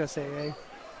the MHSAA,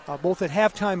 both at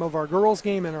halftime of our girls'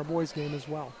 game and our boys' game as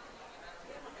well.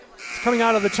 It's coming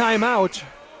out of the timeout.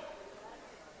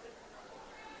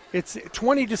 It's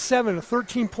 20-7, a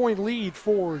 13-point lead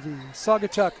for the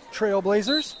Saugatuck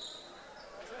Trailblazers.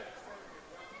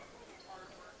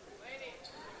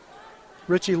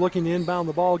 Ritchie looking to inbound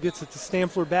the ball, gets it to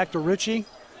Stamfler, back to Ritchie.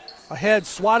 Ahead,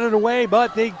 swatted away,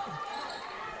 but the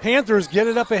Panthers get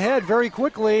it up ahead very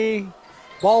quickly.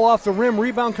 Ball off the rim,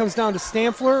 rebound comes down to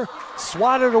Stamfler.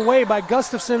 Swatted away by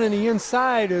Gustafson in the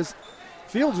inside as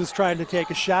Fields is trying to take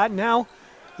a shot. Now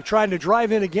they're trying to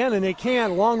drive in again, and they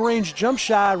can't. Long-range jump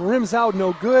shot, rims out,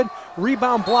 no good.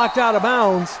 Rebound blocked out of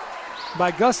bounds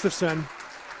by Gustafson.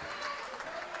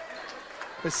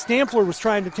 As Stamfler was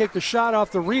trying to take the shot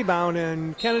off the rebound,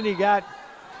 and Kennedy got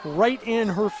right in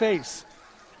her face.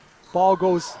 Ball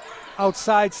goes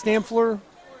outside. Stamfler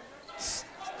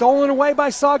stolen away by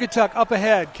Saugatuck up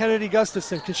ahead. Kennedy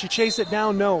Gustafson, can she chase it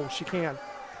down? No, she can't.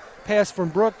 Pass from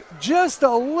Brooke, just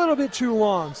a little bit too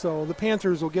long, so the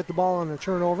Panthers will get the ball on a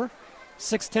turnover.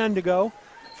 6:10 to go,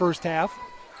 first half.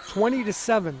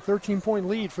 20-7, 13-point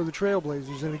lead for the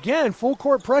Trailblazers. And again, full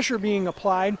court pressure being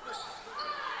applied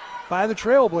by the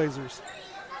Trailblazers.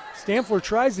 Stamfler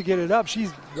tries to get it up.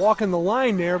 She's walking the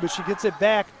line there, but she gets it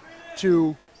back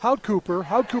to Houtcooper.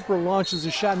 Houtcooper launches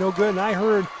a shot, no good, and I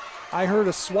heard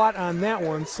a swat on that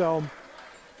one, so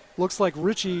looks like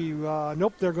Ritchie,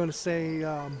 nope, they're going to say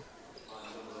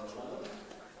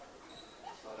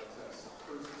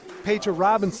Petra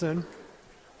Robinson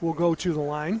will go to the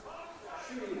line.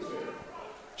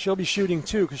 She'll be shooting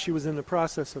too because she was in the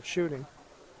process of shooting.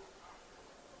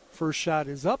 First shot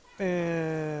is up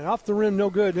and off the rim,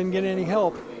 no good, didn't get any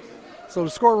help. So the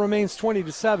score remains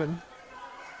 20-7.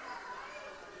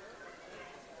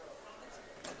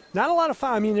 Not a lot of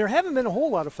fouls. I mean, there haven't been a whole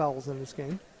lot of fouls in this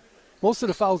game. Most of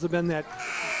the fouls have been that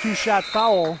two-shot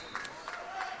foul.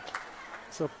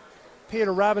 So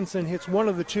Petra Robinson hits one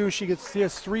of the two. She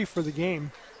has 3 for the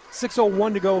game.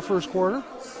 6:01 to go, first quarter.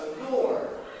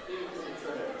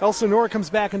 Elsinore comes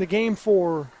back in the game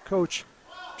for Coach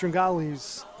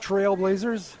Tringali's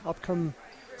Trailblazers. Up come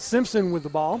Simpson with the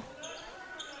ball.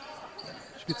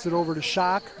 She gets it over to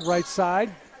Schock, right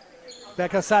side.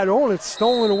 Back outside. Oh, and it's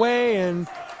stolen away, and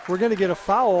we're going to get a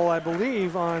foul, I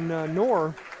believe, on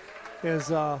Knorr as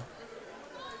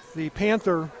the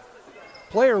Panther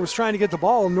player was trying to get the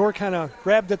ball, and Knorr kind of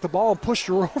grabbed at the ball and pushed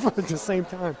her over at the same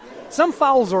time. Some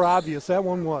fouls are obvious. That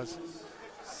one was.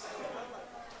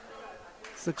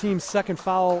 It's the team's second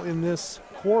foul in this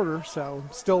quarter, so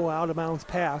still out of bounds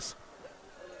pass.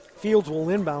 Fields will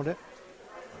inbound it.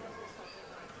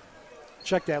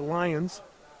 Check that, Lyons.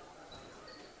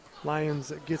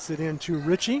 Lyons gets it into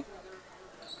Ritchie.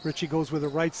 Ritchie goes with the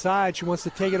right side. She wants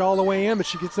to take it all the way in, but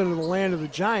she gets into the land of the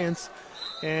Giants,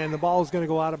 and the ball is going to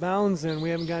go out of bounds, and we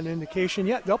haven't gotten an indication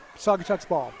yet. Nope, Saugatuck's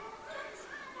ball.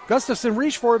 Gustafson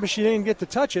reached for it, but she didn't get to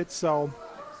touch it, so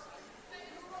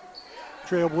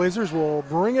Trailblazers will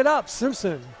bring it up.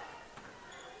 Simpson.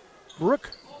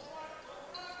 Brooke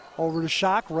over to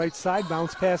Schock, right side,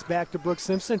 bounce pass back to Brooke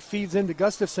Simpson, feeds into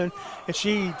Gustafson, and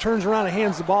she turns around and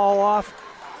hands the ball off,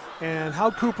 and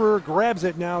Houtcooper grabs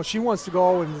it now. She wants to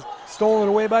go, and stolen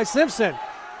away by Simpson.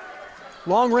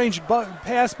 Long-range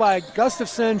pass by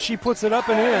Gustafson. She puts it up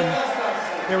and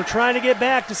in. They were trying to get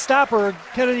back to stop her.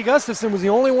 Kennedy Gustafson was the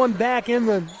only one back in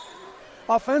the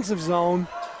offensive zone,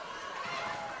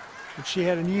 and she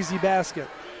had an easy basket.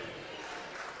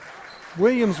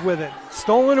 Williams with it.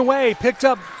 Stolen away. Picked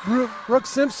up Brooke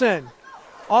Simpson.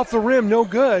 Off the rim, no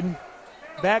good.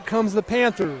 Back comes the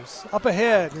Panthers. Up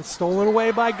ahead. It's stolen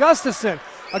away by Gustafson.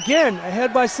 Again,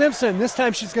 ahead by Simpson. This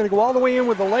time she's going to go all the way in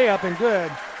with the layup, and good.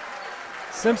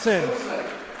 Simpson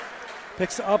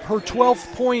picks up her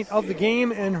 12th point of the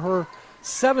game and her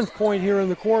 7th point here in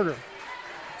the quarter.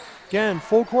 Again,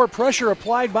 full court pressure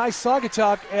applied by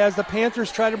Saugatuck as the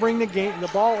Panthers try to bring the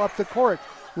ball up the court.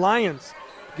 Lyons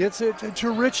gets it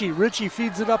to Ritchie. Ritchie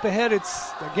feeds it up ahead.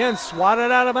 It's, again,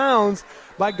 swatted out of bounds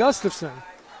by Gustafson.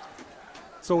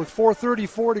 So with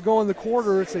 4:34 to go in the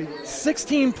quarter, it's a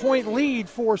 16-point lead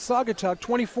for Saugatuck,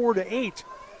 24-8.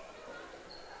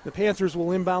 The Panthers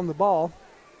will inbound the ball.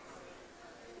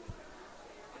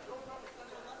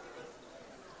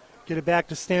 Get it back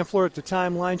to Stanfler at the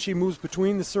timeline. She moves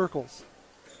between the circles.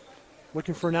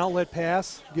 Looking for an outlet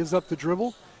pass. Gives up the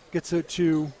dribble. Gets it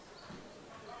to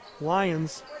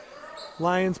Lyons.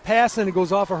 Lyons pass, and it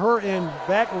goes off of her and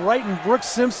back right in Brooke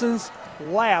Simpson's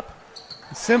lap.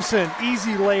 Simpson,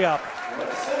 easy layup.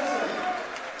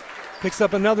 Picks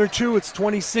up another 2. It's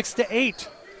 26-8.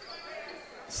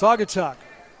 Saugatuck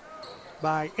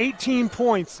by 18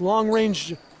 points.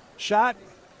 Long-range shot.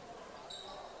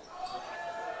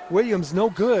 Williams, no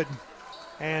good.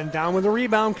 And down with the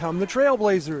rebound come the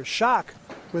Trailblazers. Schock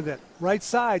with it. Right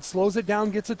side, slows it down,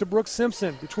 gets it to Brooke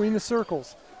Simpson between the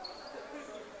circles.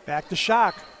 Back to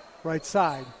Schock, right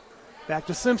side. Back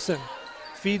to Simpson.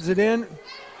 Feeds it in.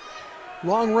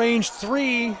 Long-range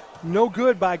 3, no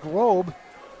good by Grobe.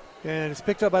 And it's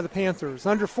picked up by the Panthers.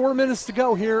 Under 4 minutes to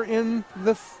go here in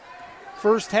the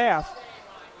first half.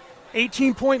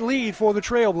 18-point lead for the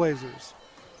Trailblazers.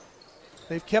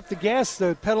 They've kept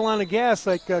the pedal on the gas,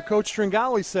 like Coach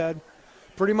Tringali said,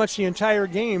 pretty much the entire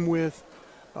game with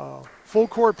full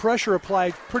court pressure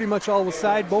applied pretty much all the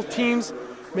side. Both teams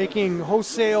making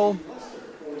wholesale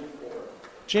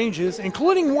changes,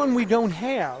 including one we don't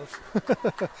have.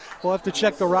 We'll have to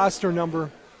check the roster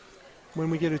number when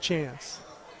we get a chance.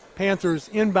 Panthers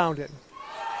inbounded.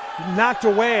 Knocked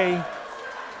away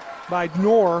by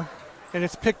Knorr, and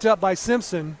it's picked up by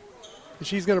Simpson. And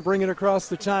she's going to bring it across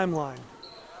the timeline.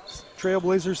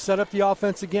 Trailblazers set up the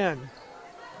offense again.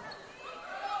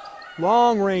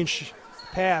 Long range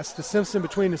pass to Simpson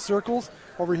between the circles.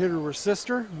 Over here to her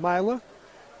sister, Mila.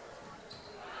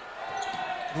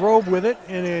 Grobe with it,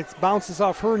 and it bounces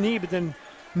off her knee, but then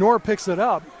Knorr picks it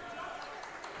up.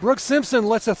 Brooke Simpson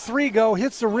lets a 3 go,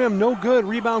 hits the rim, no good.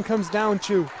 Rebound comes down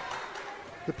to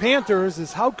the Panthers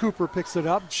as Hout Cooper picks it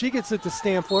up. She gets it to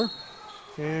Stanfler,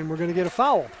 and we're going to get a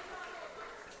foul.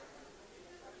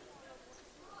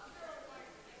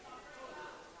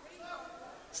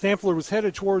 Stanfler was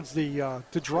headed towards the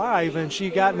drive, and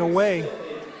she got in the way.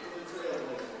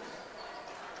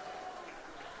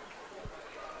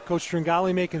 Coach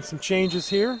Tringali making some changes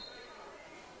here.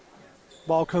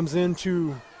 Ball comes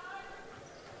into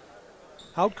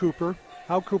Hout Cooper.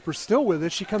 Hout Cooper still with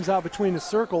it. She comes out between the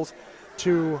circles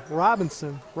to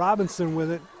Robinson. Robinson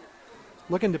with it,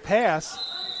 looking to pass.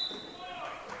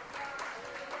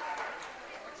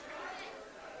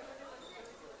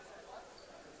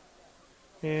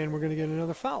 And we're going to get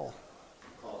another foul.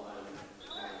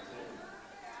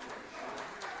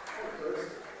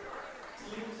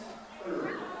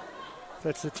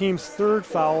 That's the team's third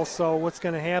foul, so what's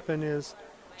going to happen is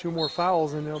 2 more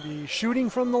fouls, and they'll be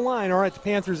shooting from the line. All right, the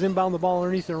Panthers inbound the ball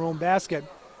underneath their own basket.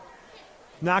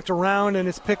 Knocked around, and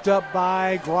it's picked up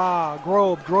by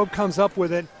Grobe. Grobe comes up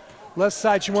with it. Left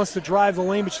side, she wants to drive the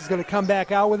lane, but she's going to come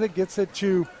back out with it. Gets it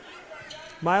to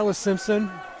Mila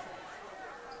Simpson.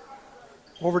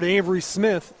 Over to Avery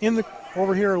Smith.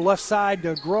 Over here left side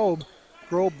to Grobe.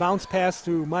 Grobe bounce pass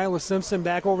to Mila Simpson.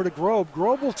 Back over to Grobe.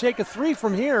 Grobe will take a 3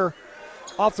 from here.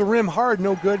 Off the rim hard,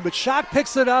 no good. But Schock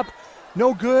picks it up.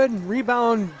 No good.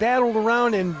 Rebound battled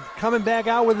around and coming back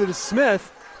out with it is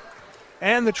Smith.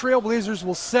 And the Trailblazers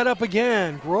will set up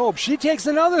again. Grobe, she takes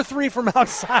another 3 from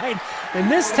outside.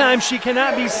 And this time she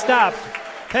cannot be stopped.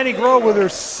 Penny Grobe with her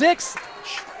 6th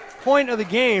point of the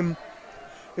game.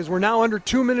 As we're now under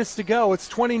 2 minutes to go. It's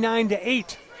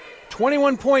 29-8.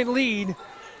 21-point lead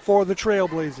for the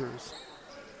Trailblazers.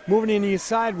 Moving in the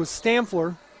side was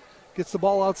Stanfler. Gets the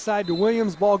ball outside to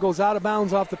Williams. Ball goes out of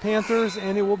bounds off the Panthers,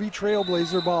 and it will be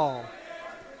Trailblazer ball.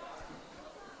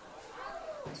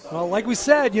 Well, like we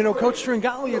said, Coach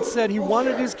Tringali had said he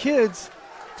wanted his kids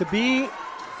to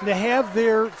have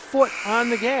their foot on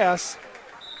the gas.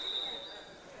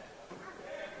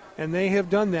 And they have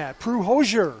done that. Prue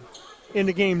Hosier in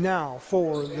the game now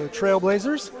for the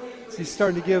Trailblazers. So he's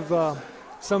starting to give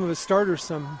some of his starters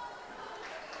some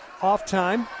off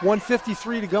time.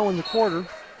 1:53 to go in the quarter.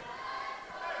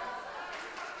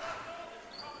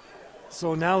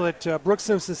 So now that Brooke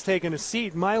Simpson's taken a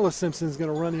seat, Mila Simpson's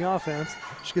going to run the offense.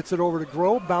 She gets it over to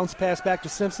Grobe. Bounce pass back to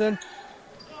Simpson.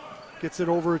 Gets it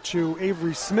over to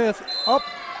Avery Smith. Up.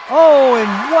 Oh,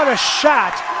 and what a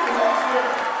shot.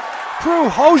 Prue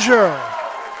Hosier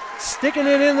sticking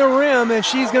it in the rim, and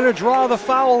she's going to draw the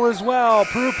foul as well.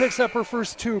 Prue picks up her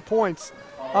first 2 points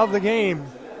of the game.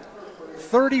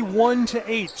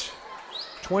 31-8.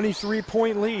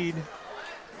 23-point lead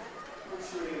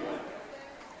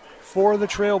for the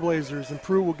Trailblazers, and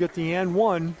Prue will get the and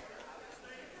 1.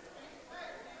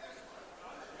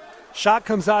 Shot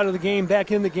comes out of the game. Back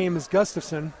in the game is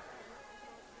Gustafson.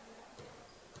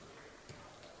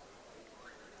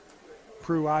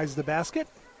 Prue eyes the basket.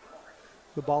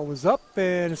 The ball is up,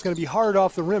 and it's going to be hard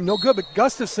off the rim. No good, but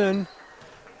Gustafson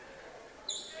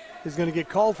is going to get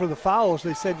called for the foul.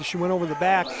 They said she went over the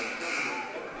back.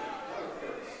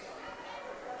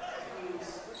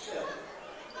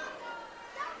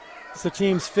 It's the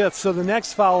team's fifth. So the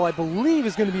next foul, I believe,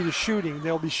 is going to be the shooting.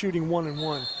 They'll be shooting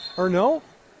 1-1. Or no?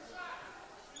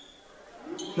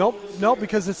 Nope,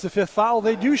 because it's the fifth foul.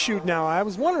 They do shoot now. I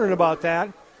was wondering about that.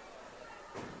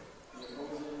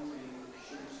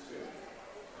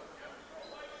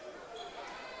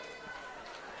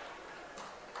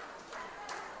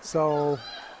 So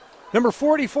number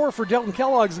 44 for Delton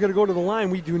Kellogg is going to go to the line.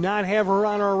 We do not have her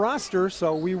on our roster,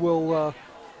 so we will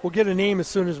we'll get a name as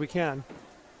soon as we can.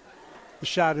 The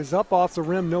shot is up off the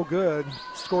rim, no good.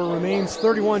 Score remains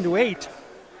 31-8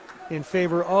 in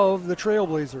favor of the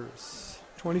Trailblazers.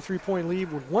 23-point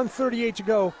lead with 1:38 to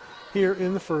go here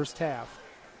in the first half.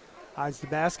 Eyes the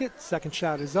basket, second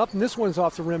shot is up, and this one's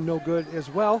off the rim, no good as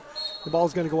well. The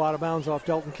ball's going to go out of bounds off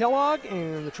Delton Kellogg,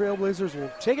 and the Trailblazers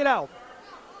will take it out.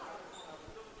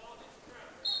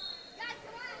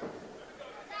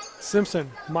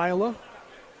 Simpson, Mila,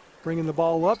 bringing the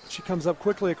ball up. She comes up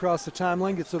quickly across the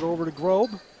timeline, gets it over to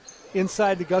Grobe.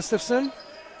 Inside to Gustafson.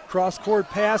 Cross-court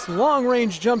pass,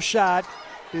 long-range jump shot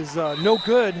is no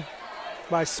good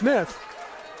by Smith.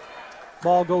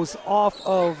 Ball goes off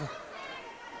of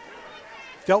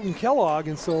Delton Kellogg,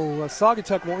 and so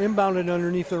Saugatuck will inbound it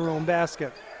underneath their own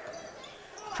basket.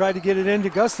 Tried to get it into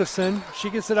Gustafson. She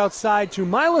gets it outside to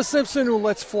Mila Simpson, who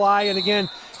lets fly, and again,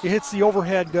 it hits the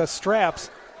overhead straps.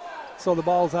 So the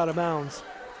ball's out of bounds.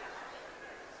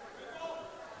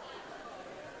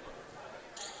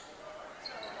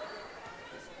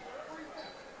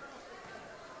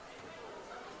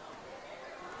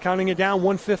 Counting it down,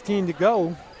 1:15 to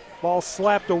go. Ball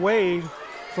slapped away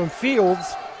from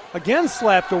Fields. Again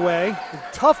slapped away.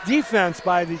 Tough defense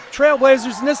by the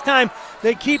Trailblazers, and this time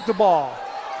they keep the ball.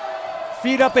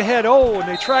 Feet up ahead. Oh, and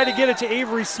they try to get it to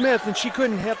Avery Smith, and she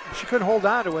couldn't hold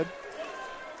on to it.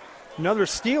 Another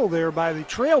steal there by the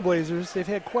Trailblazers. They've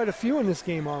had quite a few in this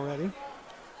game already.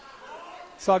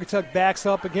 Saugatuck backs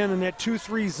up again in that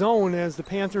 2-3 zone as the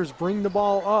Panthers bring the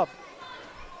ball up.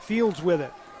 Fields with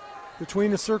it.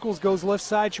 Between the circles, goes left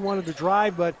side. She wanted to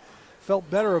drive, but felt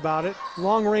better about it.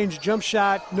 Long-range jump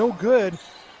shot, no good.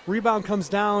 Rebound comes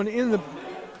down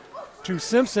to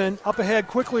Simpson. Up ahead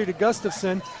quickly to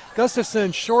Gustafson.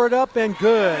 Gustafson short up and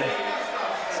good.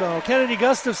 So Kennedy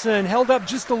Gustafson held up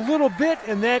just a little bit,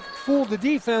 and that fooled the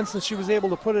defense, and she was able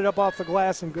to put it up off the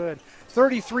glass and good.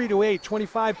 33-8,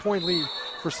 25-point lead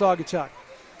for Saugatuck.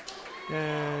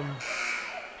 And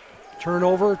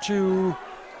turnover to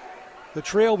the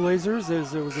Trailblazers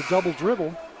as there was a double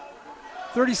dribble.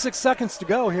 36 seconds to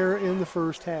go here in the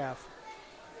first half.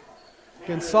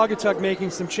 Again, Saugatuck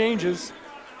making some changes.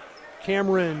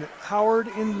 Cameron Howard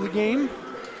in the game.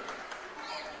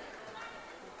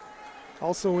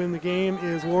 Also in the game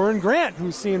is Lauren Grant,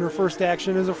 who's seeing her first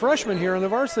action as a freshman here on the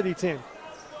varsity team.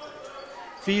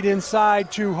 Feed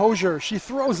inside to Hosier. She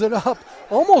throws it up,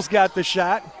 almost got the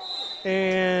shot.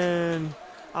 And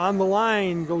on the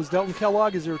line goes Delton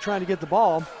Kellogg as they were trying to get the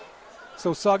ball.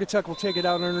 So Saugatuck will take it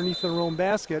out underneath their own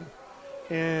basket.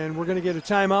 And we're going to get a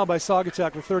timeout by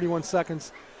Saugatuck with 31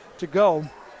 seconds to go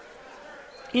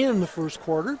in the first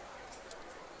quarter.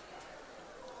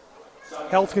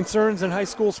 Health concerns in high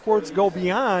school sports go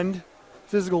beyond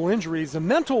physical injuries. The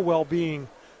mental well-being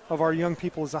of our young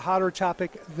people is a hotter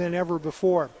topic than ever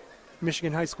before.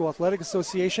 Michigan High School Athletic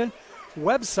Association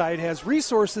website has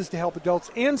resources to help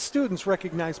adults and students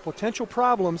recognize potential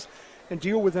problems and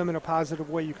deal with them in a positive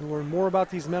way. You can learn more about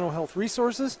these mental health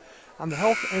resources on the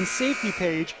health and safety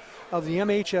page of the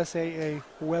MHSAA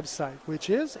website, which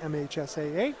is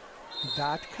mhsaa.com.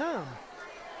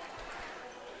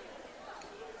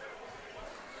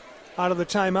 Out of the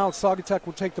timeout, Saugatuck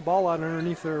will take the ball out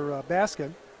underneath their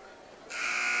basket.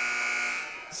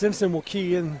 Simpson will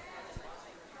key in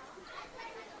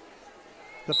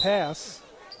the pass.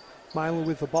 Milo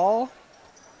with the ball.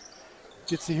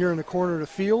 Gets it here in the corner to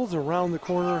Fields, around the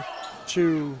corner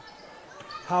to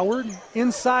Howard.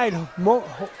 Inside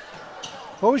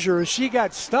Hosier as she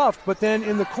got stuffed, but then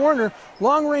in the corner,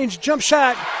 long-range jump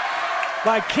shot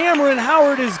by Cameron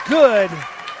Howard is good.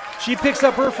 She picks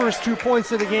up her first 2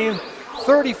 points of the game,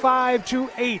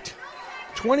 35-8.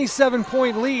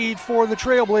 27-point lead for the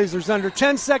Trailblazers, under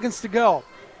 10 seconds to go.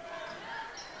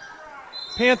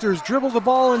 Panthers dribble the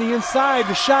ball on the inside.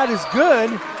 The shot is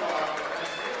good.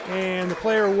 And the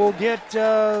player will get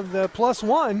the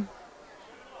 +1.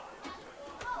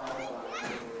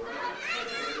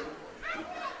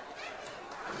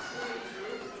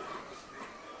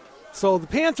 So the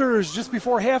Panthers, just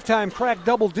before halftime, cracked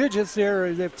double digits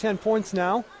there. They have 10 points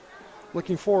now,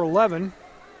 looking for 11.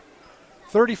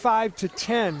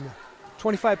 35-10,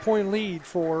 25-point lead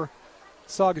for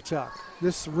Saugatuck.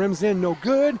 This rims in, no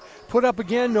good. Put up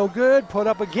again, no good. Put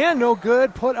up again, no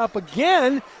good. Put up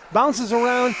again, bounces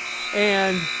around,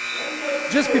 and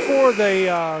just before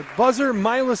the buzzer,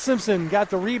 Mila Simpson got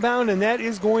the rebound, and that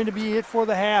is going to be it for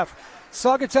the half.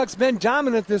 Saugatuck's been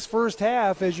dominant this first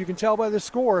half, as you can tell by the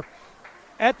score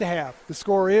at the half. The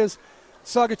score is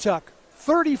Saugatuck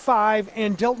 35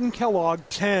 and Delton Kellogg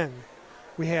 10.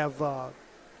 We have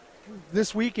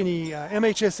this week in the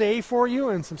MHSA for you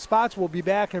and some spots. We'll be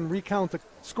back and recount the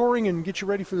scoring and get you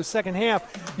ready for the second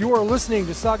half. You are listening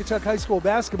to Saugatuck High School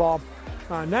basketball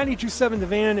on 92.7 The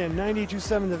Van and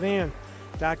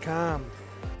 92.7thevan.com.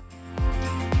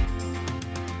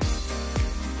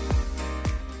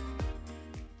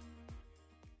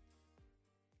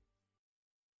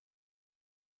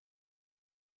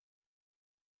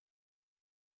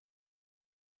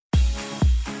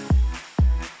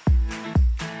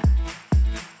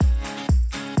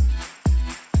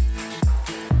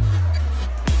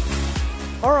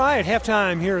 All right,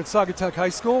 halftime here at Saugatuck High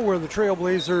School, where the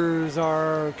Trailblazers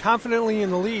are confidently in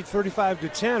the lead,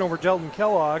 35-10 over Delton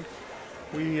Kellogg.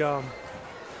 We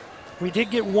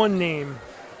did get one name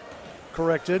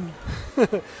corrected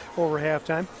over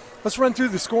halftime. Let's run through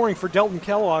the scoring for Delton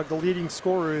Kellogg. The leading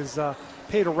scorer is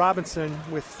Peter Robinson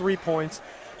with 3 points.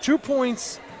 2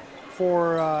 points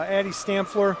for Addie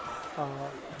Stamfler,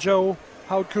 Joe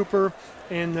Howd-Cooper,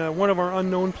 and one of our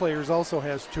unknown players also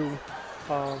has 2.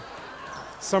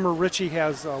 Summer Ritchie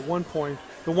has 1 point.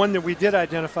 The one that we did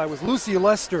identify was Lucy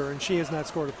Lester, and she has not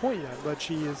scored a point yet, but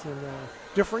she is in a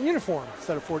different uniform.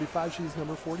 Instead of 45, she's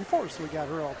number 44, so we got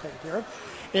her all taken care of.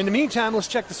 In the meantime, let's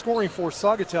check the scoring for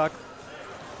Saugatuck.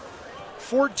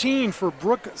 14 for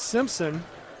Brooke Simpson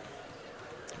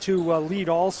to lead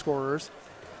all scorers.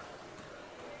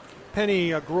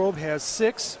 Penny Grove has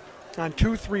 6 on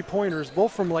 2 3-pointers,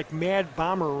 both from like mad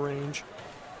bomber range.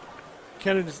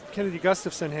 Kennedy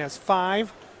Gustafson has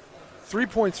 5. 3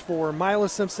 points for Mila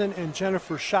Simpson and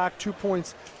Jennifer Schock. 2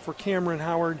 points for Cameron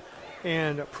Howard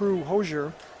and Prue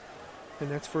Hosier. And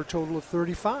that's for a total of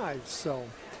 35. So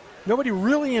nobody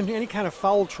really in any kind of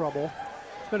foul trouble.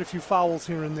 There's been a few fouls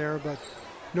here and there, but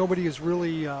nobody is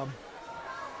really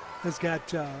has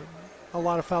got a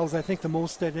lot of fouls. I think the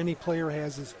most that any player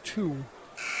has is 2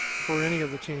 for any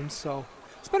of the teams. So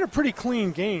it's been a pretty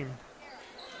clean game.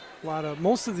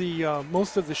 Most of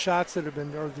the shots that have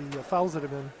been, or the fouls that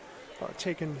have been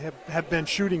taken have been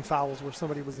shooting fouls where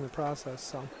somebody was in the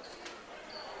process.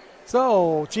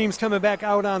 So teams coming back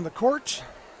out on the court.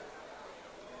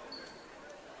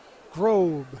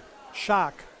 Grove,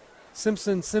 Schock,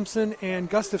 Simpson, and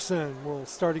Gustafson will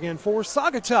start again for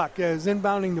Saugatuck as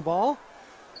inbounding the ball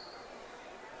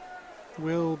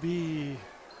will be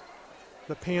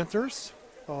the Panthers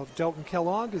of Delton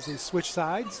Kellogg as they switch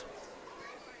sides.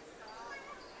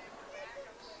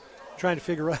 Trying to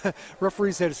figure out,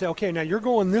 referees had to say, okay, now you're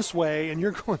going this way and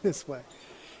you're going this way.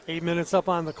 8 minutes up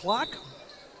on the clock.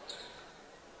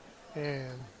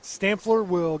 And Stamfler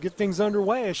will get things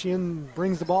underway as she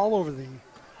brings the ball over the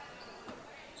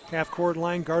half-court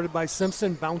line, guarded by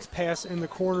Simpson. Bounce pass in the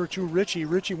corner to Ritchie.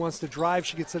 Ritchie wants to drive.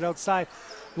 She gets it outside.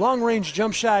 Long-range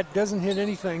jump shot doesn't hit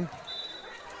anything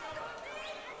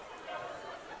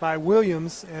by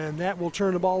Williams, and that will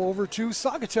turn the ball over to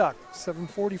Saugatuck.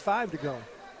 7:45 to go.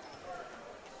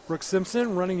 Brooke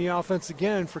Simpson running the offense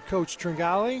again for Coach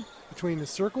Tringali between the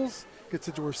circles. Gets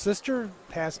it to her sister.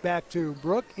 Pass back to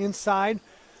Brooke. Inside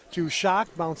to Schock.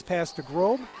 Bounce pass to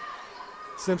Grove.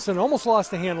 Simpson almost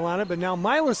lost the handle on it, but now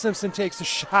Mila Simpson takes a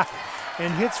shot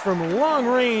and hits from long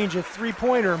range a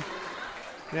 3-pointer.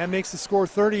 That makes the score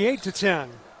 38-10.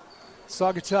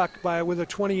 Saugatuck with a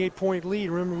 28-point lead.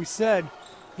 Remember we said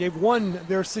they've won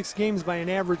their 6 games by an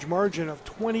average margin of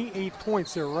 28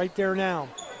 points. They're right there now.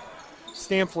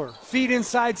 Stamfler, feed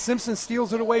inside. Simpson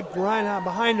steals it away.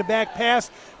 Behind the back pass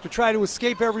to try to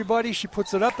escape everybody. She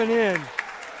puts it up and in.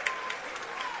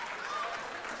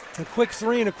 A quick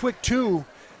 3 and a quick 2,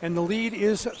 and the lead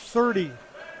is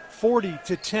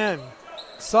 40-10.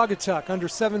 Saugatuck under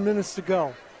 7 minutes to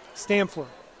go. Stamfler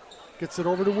gets it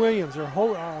over to Williams, or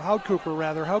Howd-Cooper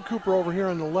rather. Howd-Cooper over here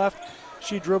on the left.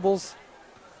 She dribbles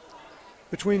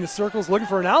between the circles, looking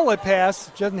for an outlet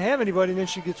pass. Doesn't have anybody, and then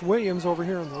she gets Williams over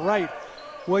here on the right.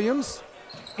 Williams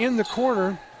in the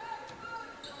corner.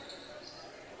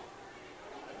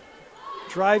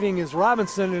 Driving is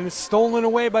Robinson, and it's stolen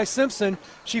away by Simpson.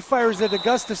 She fires it to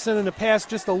Gustafson, and the pass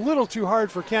just a little too hard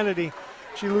for Kennedy.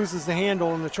 She loses the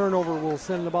handle, and the turnover will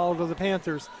send the ball to the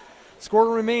Panthers.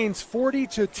 Score remains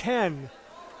 40-10.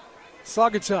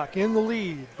 Saugatuck in the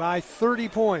lead by 30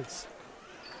 points.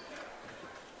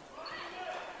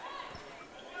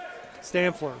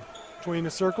 Stamfler between the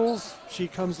circles. She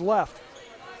comes left.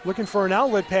 Looking for an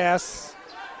outlet pass.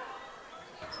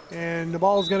 And the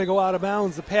ball is going to go out of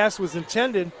bounds. The pass was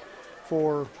intended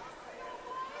for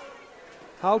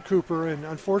Howard Cooper, and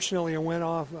unfortunately it went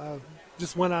off,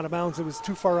 just went out of bounds. It was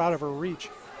too far out of her reach.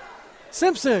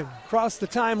 Simpson crossed the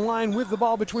timeline with the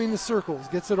ball between the circles.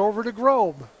 Gets it over to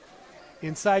Grobe.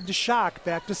 Inside to Schock,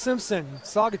 back to Simpson.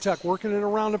 Saugatuck working it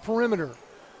around the perimeter.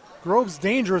 Grove's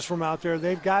dangerous from out there.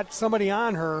 They've got somebody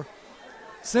on her.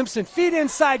 Simpson feed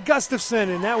inside Gustafson,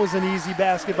 and that was an easy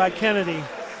basket by Kennedy.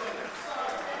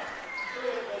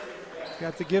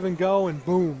 Got the give and go, and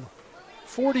boom.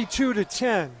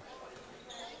 42-10.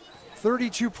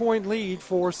 32-point lead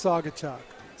for Saugatuck.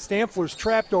 Stamfler's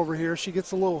trapped over here. She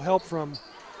gets a little help from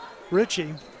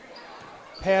Ritchie.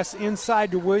 Pass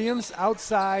inside to Williams.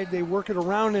 Outside, they work it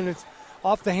around, and it's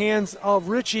off the hands of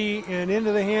Ritchie and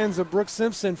into the hands of Brooke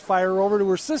Simpson. Fire over to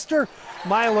her sister,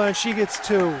 Mila, and she gets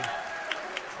 2.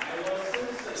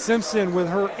 Simpson with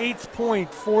her 8th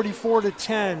point,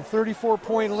 44-10,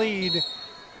 34-point lead.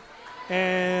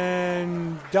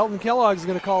 And Delton Kellogg is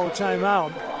going to call a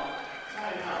timeout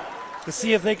to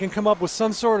see if they can come up with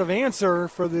some sort of answer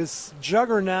for this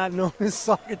juggernaut known as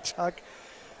Saugatuck.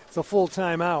 It's a full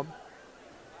timeout.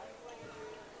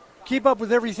 Keep up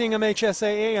with everything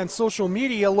MHSAA on social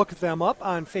media. Look them up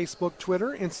on Facebook,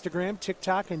 Twitter, Instagram,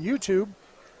 TikTok, and YouTube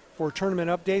for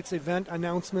tournament updates, event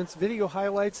announcements, video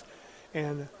highlights,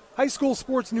 and high school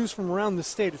sports news from around the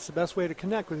state. It's the best way to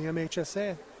connect with the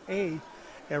MHSAA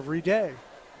every day.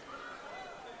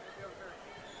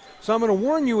 So I'm going to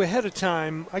warn you ahead of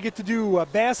time. I get to do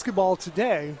basketball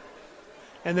today,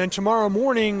 and then tomorrow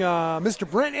morning Mr.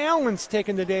 Brent Allen's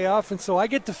taking the day off, and so I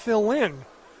get to fill in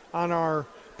on our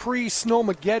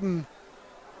pre-Snowmageddon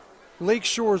Lake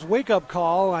Shores wake-up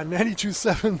call on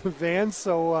 92.7 The Van,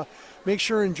 so make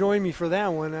sure and join me for that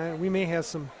one. We may have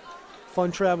some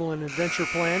fun travel and adventure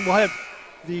planned. We'll have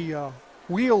the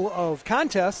Wheel of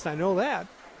Contest, I know that,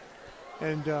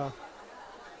 and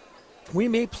we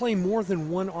may play more than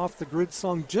one off-the-grid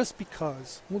song just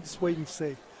because. We'll just wait and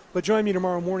see. But join me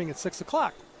tomorrow morning at 6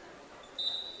 o'clock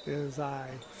as I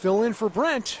fill in for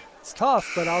Brent. It's tough,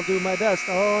 but I'll do my best.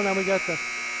 Oh, now we got the,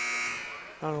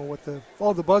 I don't know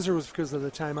what the buzzer was because of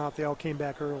the timeout. They all came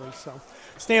back early. So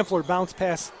Stamfler bounce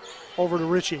pass over to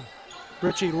Ritchie.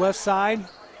 Ritchie left side,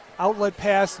 outlet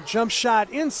pass, jump shot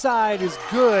inside is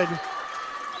good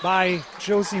by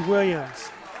Josie Williams.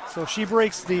 So she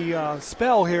breaks the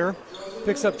spell here,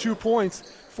 picks up 2 points,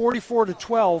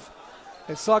 44-12.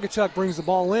 And Saugatuck brings the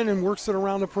ball in and works it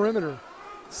around the perimeter.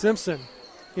 Simpson,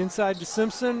 inside to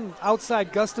Simpson,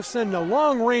 outside Gustafson, a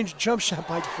long-range jump shot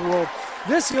by Grove.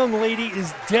 This young lady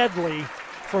is deadly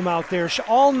from out there.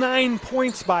 All 9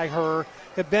 points by her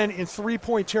have been in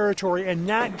three-point territory and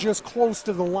not just close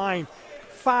to the line,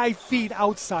 5 feet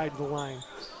outside the line.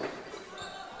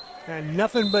 And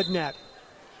nothing but net.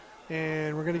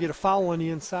 And we're going to get a foul on the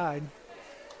inside.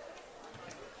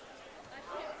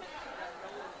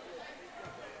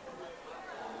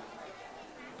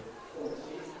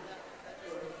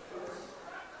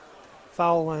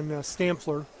 Foul on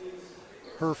Stamfler,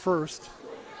 her first.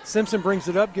 Simpson brings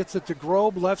it up, gets it to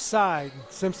Grobe, left side.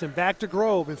 Simpson back to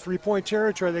Grobe in three-point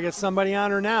territory. They got somebody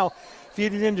on her now.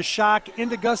 Feed it into Schock,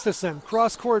 into Gustafson.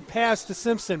 Cross-court pass to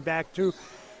Simpson, back to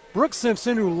Brooke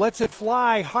Simpson, who lets it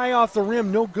fly high off the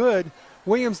rim, no good.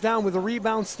 Williams down with a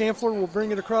rebound. Stamfler will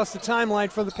bring it across the timeline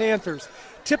for the Panthers.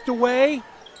 Tipped away,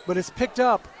 but it's picked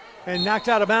up and knocked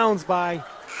out of bounds by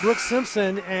Brooke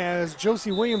Simpson as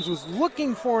Josie Williams was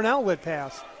looking for an outlet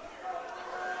pass.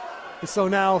 And so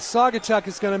now Saugatuck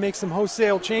is going to make some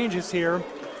wholesale changes here.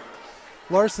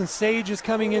 Larson Sage is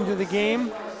coming into the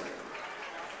game.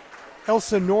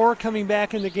 Elsa Knorr coming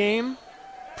back in the game.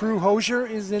 Prue Hosier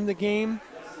is in the game.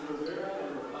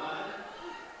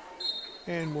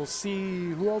 And we'll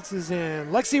see who else is in.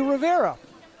 Lexi Rivera.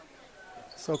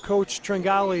 So Coach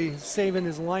Tringali saving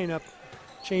his lineup,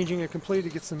 changing it completely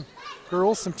to get some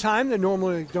girls some time that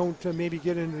normally don't maybe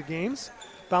get into the games.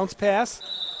 Bounce pass,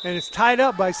 and it's tied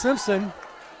up by Simpson.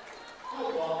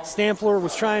 Stamfler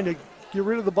was trying to get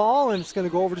rid of the ball, and it's going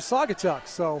to go over to Saugatuck.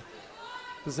 So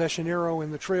possession arrow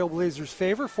in the Trailblazers'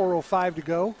 favor, 4:05 to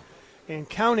go. And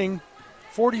counting,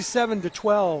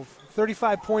 47-12,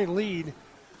 35-point lead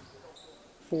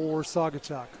for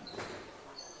Saugatuck.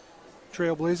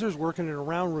 Trailblazers working it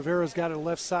around. Rivera's got it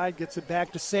left side, gets it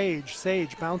back to Sage.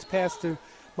 Sage, bounce pass to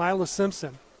Mila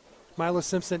Simpson. Mila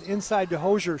Simpson inside to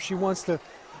Hosier. She wants to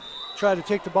try to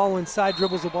take the ball inside,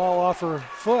 dribbles the ball off her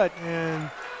foot, and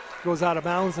goes out of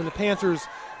bounds, and the Panthers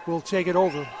will take it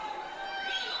over.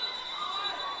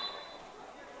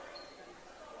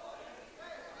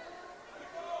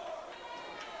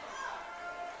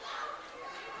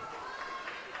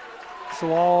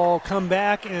 So I'll come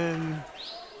back and,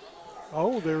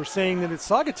 they're saying that it's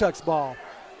Saugatuck's ball.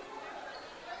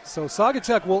 So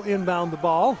Saugatuck will inbound the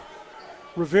ball.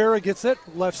 Rivera gets it,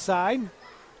 left side.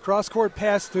 Cross-court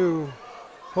pass to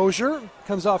Hosier.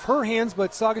 Comes off her hands, but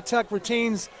Saugatuck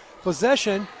retains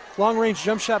possession. Long-range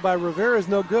jump shot by Rivera is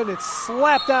no good. It's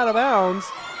slapped out of bounds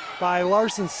by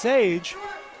Larson Sage.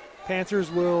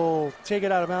 Panthers will take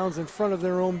it out of bounds in front of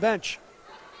their own bench.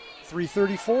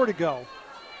 3:34 to go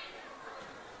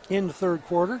in the third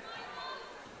quarter.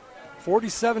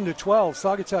 47-12,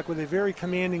 Saugatuck with a very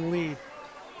commanding lead.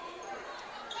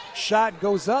 Shot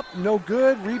goes up, no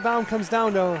good. Rebound comes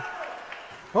down to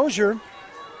Hosier.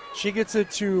 She gets it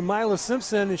to Mila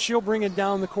Simpson, and she'll bring it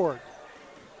down the court.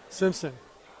 Simpson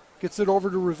gets it over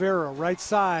to Rivera, right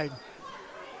side.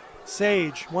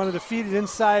 Sage wanted to feed it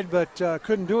inside, but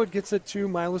couldn't do it. Gets it to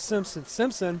Mila Simpson.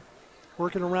 Simpson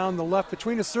working around the left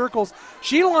between the circles.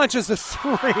 She launches a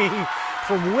three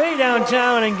from way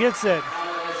downtown and gets it.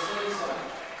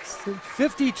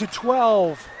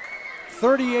 50-12.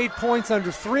 38 points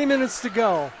under 3 minutes to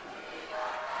go.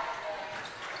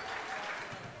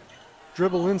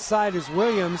 Dribble inside is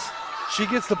Williams. She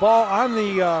gets the ball on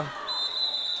the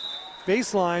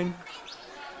baseline.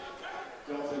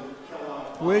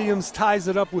 Williams ties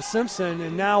it up with Simpson,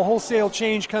 and now wholesale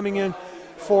change coming in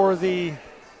for the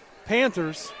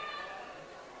Panthers.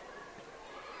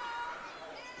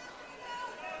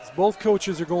 As both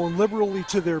coaches are going liberally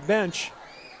to their bench.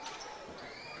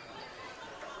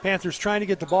 Panthers trying to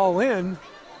get the ball in.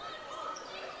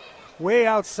 Way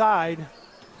outside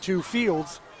to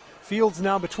Fields. Fields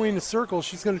now between the circles.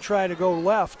 She's going to try to go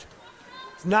left.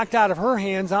 It's knocked out of her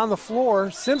hands on the floor.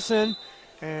 Simpson,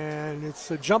 and it's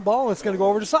a jump ball, and it's going to go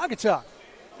over to Saugatuck.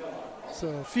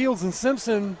 So Fields and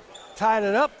Simpson tied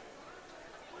it up.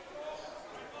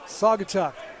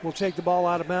 Saugatuck will take the ball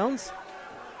out of bounds.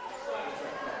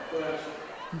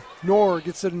 Knorr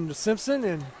gets it into Simpson,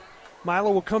 and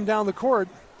Milo will come down the court.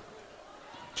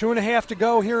 2.5 to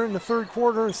go here in the third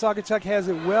quarter, and Saugatuck has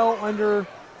it well under.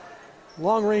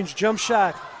 Long-range jump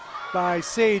shot by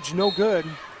Sage, no good.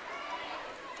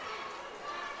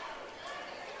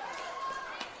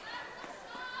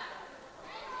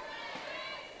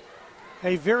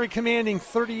 A very commanding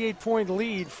 38-point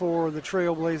lead for the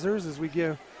Trailblazers as we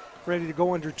get ready to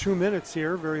go under 2 minutes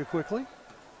here very quickly.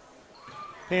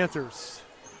 Panthers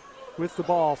with the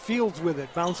ball. Fields with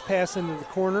it. Bounce pass into the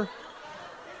corner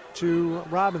to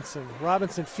Robinson.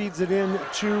 Robinson feeds it in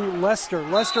to Lester.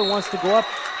 Lester wants to go up,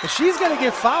 and she's going to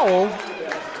get fouled.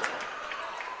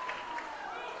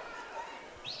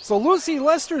 So Lucy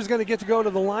Lester is going to get to go to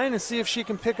the line and see if she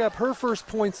can pick up her first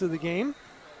points of the game.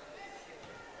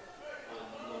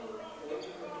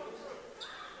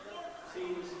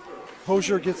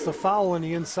 Hosier gets the foul on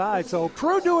the inside. So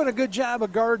Prue doing a good job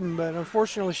of guarding, but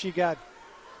unfortunately she got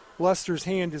Lester's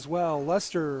hand as well.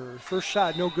 Lester, first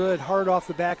shot, no good, hard off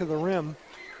the back of the rim.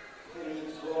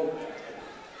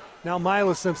 Now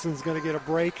Mila Simpson's going to get a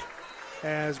break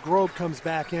as Grobe comes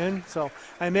back in. So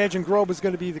I imagine Grobe is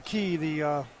going to be the key,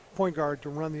 the point guard, to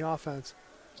run the offense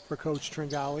for Coach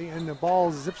Tringali. And the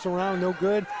ball zips around, no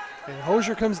good. And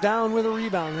Hosier comes down with a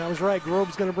rebound. That was right,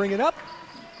 Grobe's going to bring it up.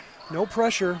 No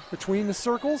pressure between the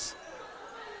circles.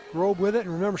 Grobe with it,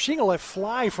 and remember, she can let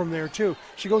fly from there too.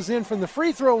 She goes in from the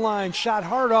free throw line, shot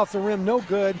hard off the rim, no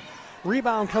good.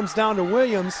 Rebound comes down to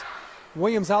Williams.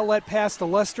 Williams outlet pass to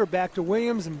Lester, back to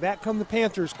Williams, and back come the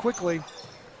Panthers quickly.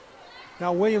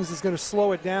 Now Williams is going to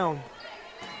slow it down.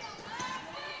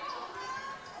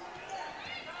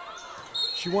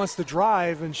 She wants to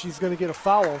drive, and she's going to get a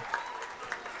foul.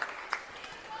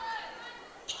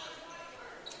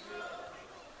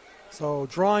 So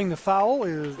drawing the foul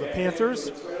is the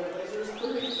Panthers.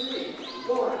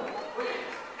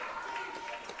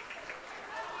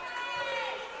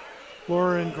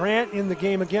 Lauren Grant in the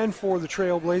game again for the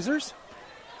Trailblazers.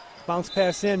 Bounce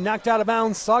pass in, knocked out of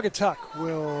bounds. Saugatuck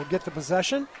will get the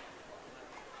possession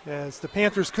as the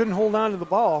Panthers couldn't hold on to the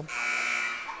ball.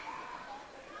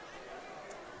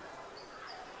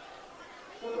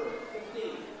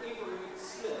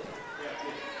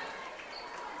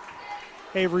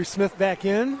 Avery Smith back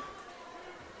in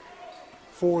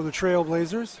for the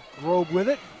Trailblazers. Grobe with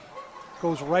it.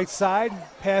 Goes right side.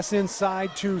 Pass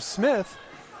inside to Smith.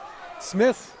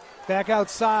 Smith back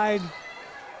outside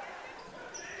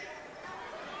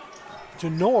to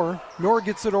Knorr. Knorr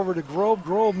gets it over to Grobe.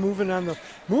 Grobe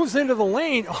moves into the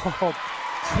lane. Oh,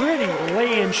 pretty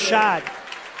lay-in shot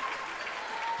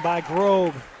by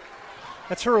Grobe.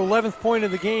 That's her 11th point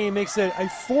of the game. Makes it a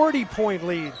 40-point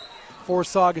lead for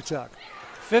Saugatuck.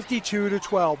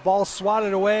 52-12. Ball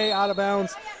swatted away, out of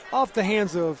bounds, off the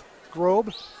hands of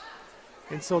Grobe.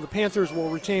 And so the Panthers will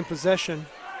retain possession.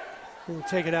 We'll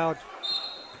take it out.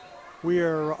 We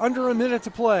are under a minute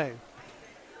to play.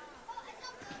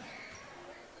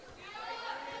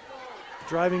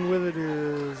 Driving with it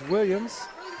is Williams.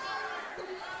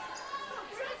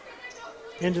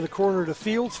 Into the corner to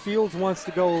Fields. Fields wants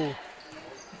to go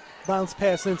bounce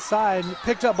pass inside.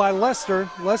 Picked up by Lester.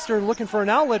 Lester looking for an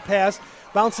outlet pass.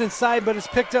 Bounce inside, but it's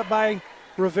picked up by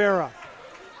Rivera.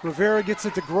 Rivera gets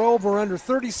it to Grove. We're under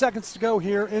 30 seconds to go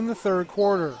here in the third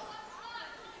quarter.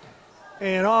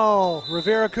 And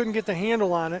Rivera couldn't get the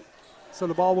handle on it, so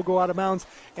the ball will go out of bounds.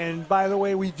 And by the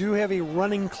way, we do have a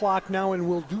running clock now, and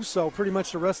we'll do so pretty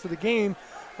much the rest of the game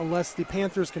unless the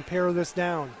Panthers can pare this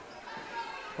down.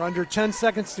 We're under 10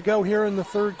 seconds to go here in the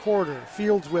third quarter.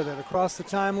 Fields with it across the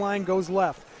timeline, goes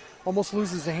left. Almost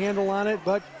loses the handle on it,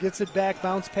 but gets it back,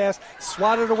 bounce pass,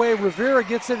 swatted away. Rivera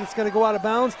gets it, it's going to go out of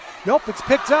bounds. Nope, it's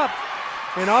picked up.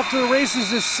 And off to the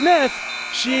races is Smith.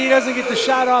 She doesn't get the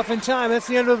shot off in time. That's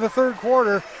the end of the third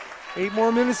quarter. 8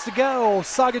 more minutes to go.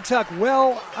 Saugatuck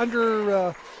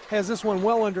has this one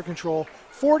well under control.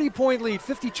 40-point lead,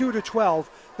 52-12,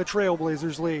 the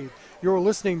Trailblazers lead. You're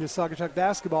listening to Saugatuck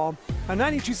Basketball on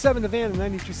 92.7 The Van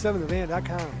and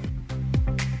 92.7thevan.com.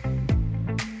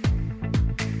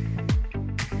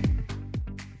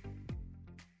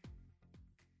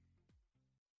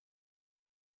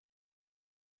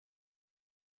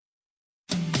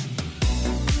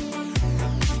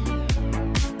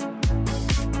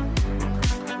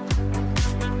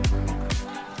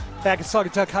 Back at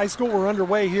Saugatuck High School, we're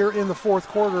underway here in the fourth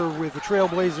quarter with the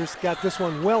Trailblazers. Got this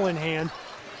one well in hand.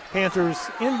 Panthers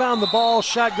inbound the ball,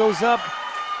 shot goes up.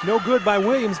 No good by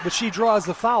Williams, but she draws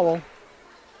the foul.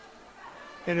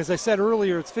 And as I said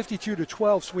earlier, it's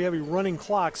 52-12, so we have a running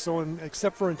clock. So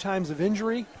except for in times of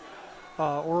injury,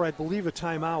 or I believe a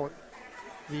timeout,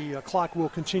 the clock will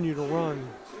continue to run.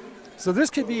 So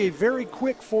this could be a very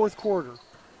quick fourth quarter.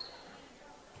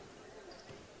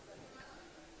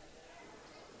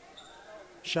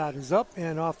 Shot is up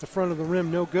and off the front of the rim,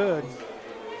 no good.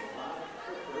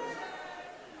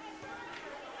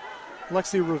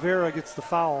 Lexi Rivera gets the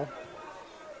foul.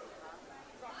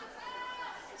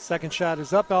 Second shot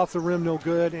is up, off the rim, no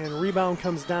good, and rebound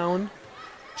comes down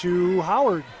to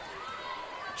Howard.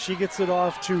 She gets it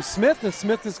off to Smith, and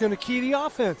Smith is going to key the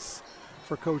offense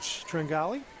for Coach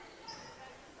Tringali.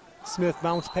 Smith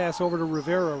bounce pass over to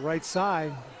Rivera, right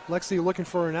side. Lexi looking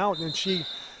for an out, and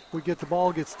we get the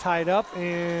ball, gets tied up,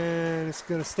 and it's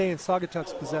going to stay in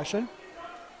Saugatuck's possession.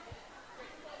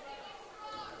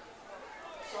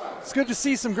 It's good to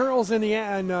see some girls in the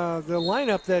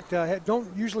lineup that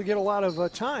don't usually get a lot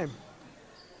of time.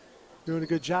 Doing a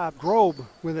good job. Grobe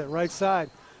with it, right side.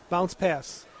 Bounce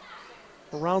pass.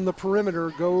 Around the perimeter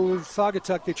goes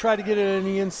Saugatuck. They try to get it in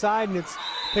the inside, and it's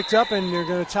picked up, and they're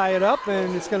going to tie it up,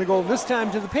 and it's going to go this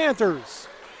time to the Panthers.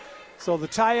 So the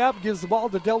tie-up gives the ball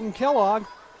to Delton Kellogg.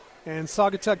 And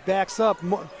Saugatuck backs up.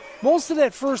 Most of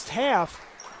that first half,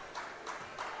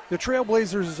 the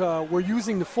Trailblazers were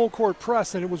using the full court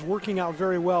press, and it was working out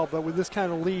very well. But with this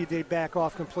kind of lead, they back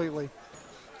off completely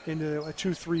into a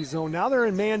 2-3 zone. Now they're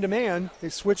in man-to-man. They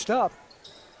switched up.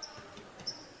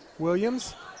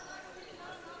 Williams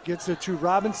gets it to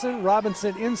Robinson.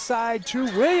 Robinson inside to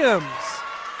Williams.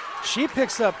 She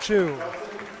picks up 2.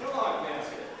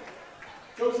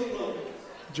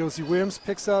 Josie Williams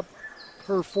picks up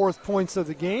her 4th points of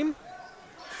the game.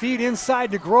 Feed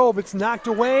inside to Grove. It's knocked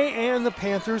away, and the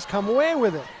Panthers come away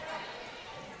with it.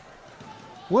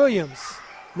 Williams,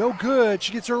 no good.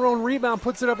 She gets her own rebound,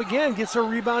 puts it up again, gets her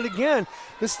rebound again.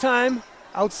 This time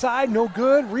outside, no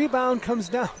good. Rebound comes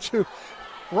down to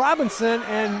Robinson,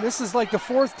 and this is like the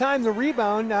 4th time the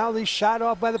rebound. Now they shot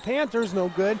off by the Panthers, no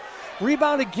good.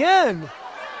 Rebound again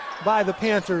by the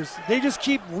Panthers. They just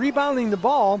keep rebounding the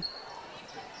ball.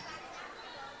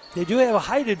 They do have a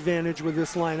height advantage with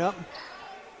this lineup.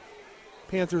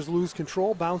 Panthers lose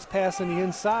control, bounce pass on the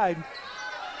inside.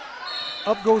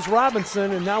 Up goes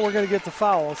Robinson, and now we're going to get the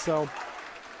foul. So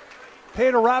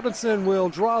Peter Robinson will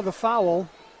draw the foul.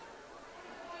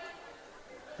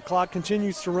 The clock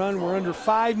continues to run. We're under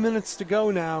 5 minutes to go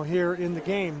now here in the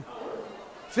game.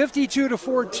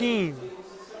 52-14,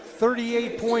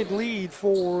 38-point lead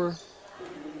for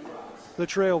the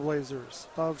Trailblazers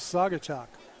of Saugatuck.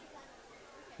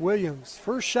 Williams,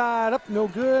 first shot up, no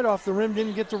good. Off the rim,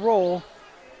 didn't get the roll.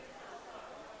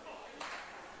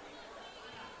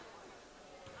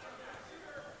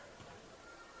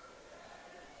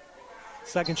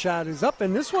 Second shot is up,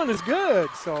 and this one is good.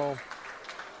 So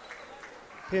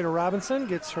Peter Robinson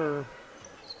gets her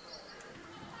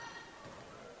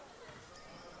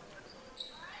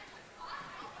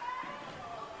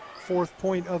fourth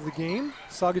point of the game.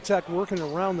 Saugatuck working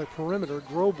around the perimeter.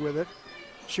 Grobe with it.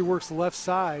 She works left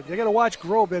side. They got to watch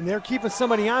Grobe, and they're keeping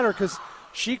somebody on her because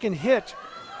she can hit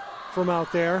from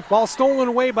out there. Ball stolen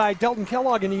away by Delton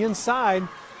Kellogg in the inside.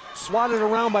 Swatted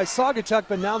around by Saugatuck,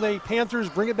 but now the Panthers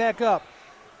bring it back up.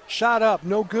 Shot up,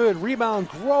 no good. Rebound,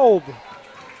 Grobe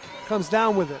comes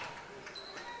down with it.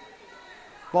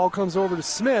 Ball comes over to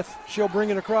Smith. She'll bring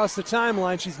it across the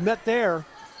timeline. She's met there.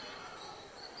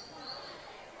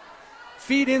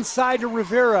 Feed inside to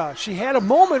Rivera. She had a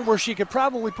moment where she could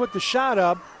probably put the shot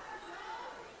up.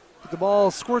 But the ball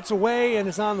squirts away and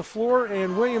is on the floor,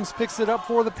 and Williams picks it up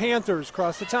for the Panthers.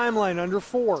 Across the timeline, under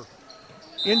 4.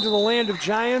 Into the land of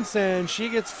giants, and she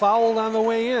gets fouled on the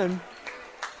way in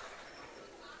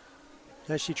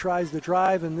as she tries to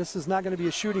drive, and this is not going to be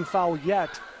a shooting foul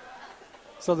yet.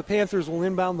 So the Panthers will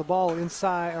inbound the ball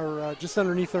inside, or just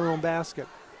underneath their own basket.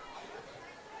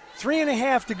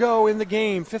 3.5 to go in the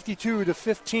game,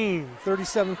 52-15,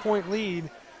 37-point lead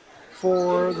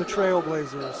for the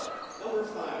Trailblazers. Number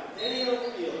 5, Daniel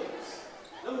Fields.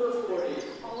 Number 40,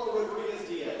 Paula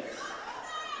Rodriguez-Diaz.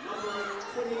 Number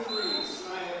 23,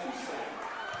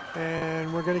 Saugatuck.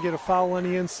 And we're going to get a foul on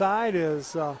the inside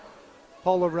as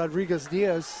Paula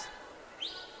Rodriguez-Diaz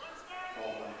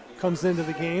comes into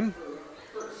the game.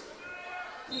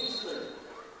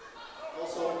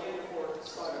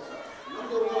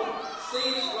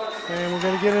 And we're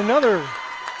going to get another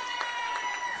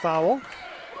foul.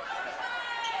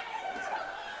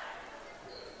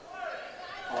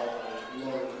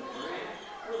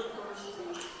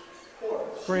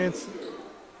 Grant's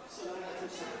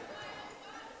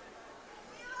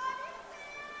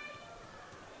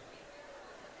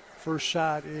first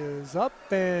shot is up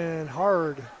and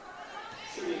hard.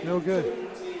 No good.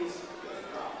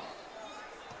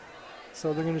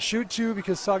 So they're going to shoot 2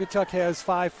 because Saugatuck has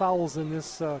 5 fouls in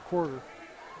this quarter.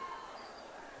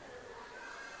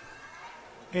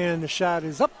 And the shot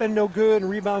is up and no good. And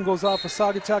rebound goes off of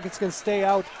Saugatuck. It's going to stay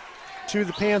out to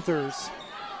the Panthers.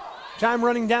 Time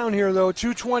running down here, though.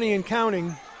 2:20 and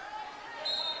counting.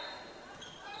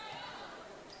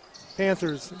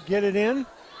 Panthers get it in.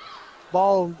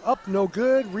 Ball up, no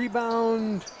good.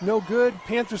 Rebound, no good.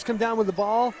 Panthers come down with the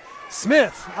ball.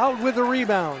 Smith out with the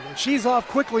rebound. And she's off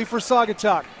quickly for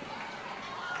Saugatuck.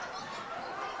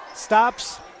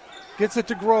 Stops, gets it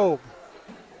to Grobe.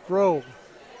 Grobe.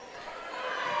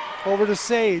 Over to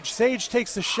Sage. Sage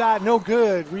takes the shot, no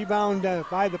good. Rebound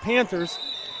by the Panthers.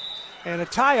 And a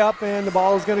tie-up, and the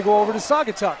ball is going to go over to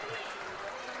Saugatuck.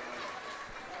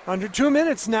 Under 2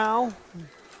 minutes now.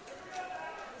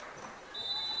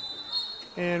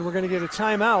 And we're going to get a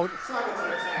timeout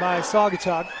by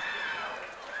Saugatuck.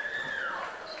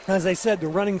 As I said, the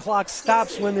running clock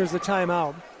stops when there's a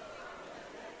timeout.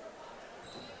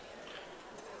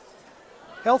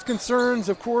 Health concerns,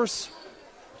 of course,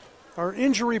 are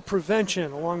injury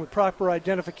prevention, along with proper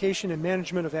identification and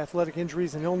management of athletic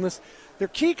injuries and illness. They're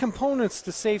key components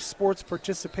to safe sports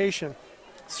participation.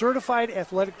 Certified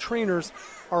athletic trainers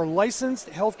are licensed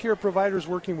healthcare providers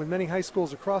working with many high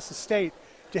schools across the state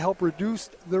to help reduce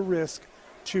the risk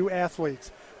to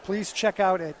athletes. Please check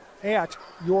out at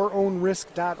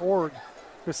yourownrisk.org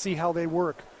to see how they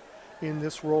work in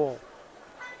this role.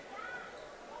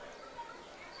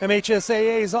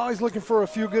 MHSAA is always looking for a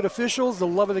few good officials. The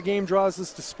love of the game draws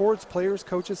us to sports, players,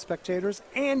 coaches, spectators,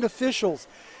 and officials.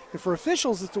 And for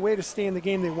officials, it's a way to stay in the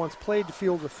game they once played, to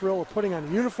feel the thrill of putting on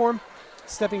a uniform,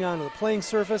 stepping onto the playing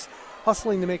surface,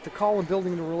 hustling to make the call, and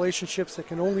building the relationships that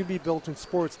can only be built in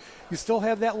sports. You still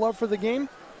have that love for the game?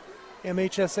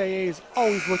 MHSAA is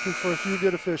always looking for a few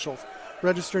good officials.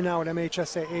 Register now at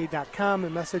MHSAA.com. A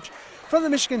message from the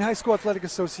Michigan High School Athletic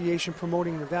Association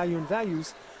promoting the value and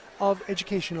values of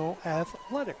educational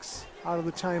athletics. Out of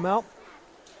the timeout,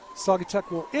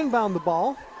 Saugatuck will inbound the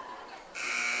ball.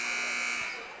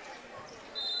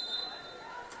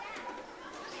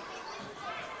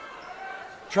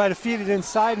 Try to feed it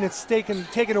inside, and it's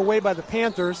taken away by the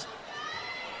Panthers.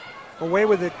 Away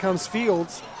with it comes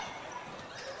Fields.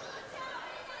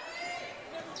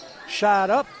 Shot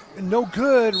up, and no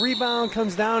good. Rebound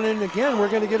comes down, and again, we're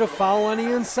going to get a foul on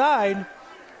the inside.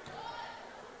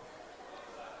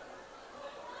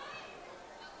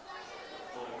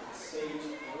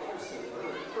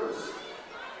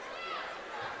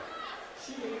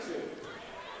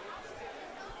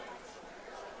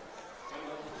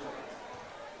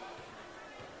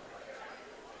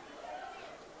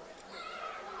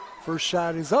 First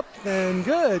shot is up and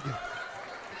good.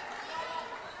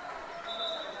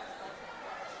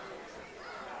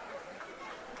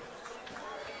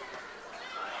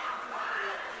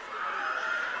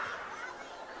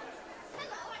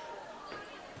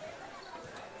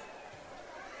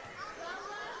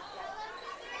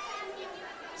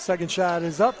 Second shot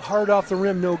is up, hard off the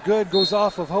rim, no good, goes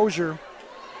off of Hosier.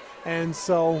 And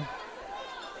so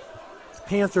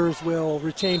Panthers will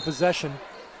retain possession.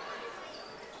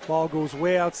 Ball goes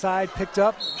way outside, picked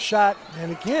up, shot,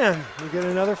 and again, we get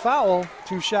another foul,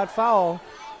 two-shot foul.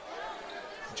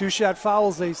 Two-shot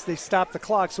fouls, they stop the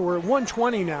clock, so we're at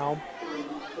 1:20 now.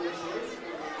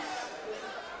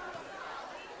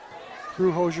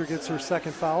 Drew Hosier gets her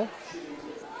second foul.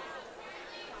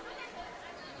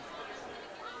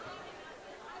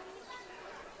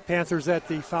 Panthers at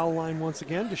the foul line once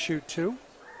again to shoot two.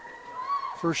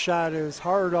 First shot is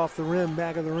hard off the rim,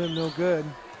 back of the rim, no good.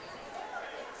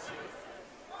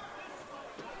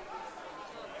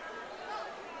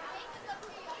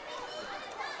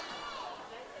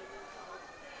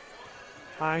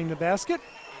 Eyeing the basket,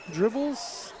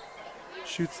 dribbles,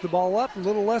 shoots the ball up, a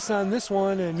little less on this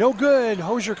one, and no good.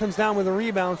 Hosier comes down with a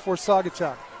rebound for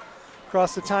Saugatuck.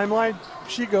 Across the timeline,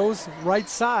 she goes right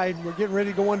side. We're getting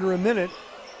ready to go under a minute.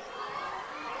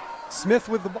 Smith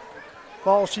with the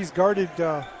ball, she's guarded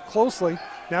closely.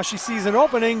 Now she sees an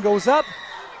opening, goes up.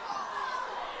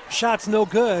 Shot's no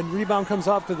good. Rebound comes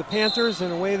off to the Panthers,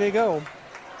 and away they go.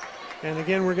 And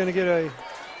again, we're going to get a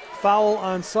foul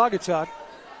on Saugatuck.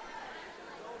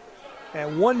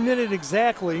 At 1 minute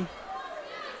exactly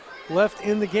left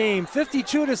in the game.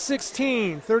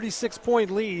 52-16,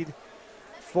 36-point lead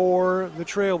for the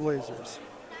Trailblazers.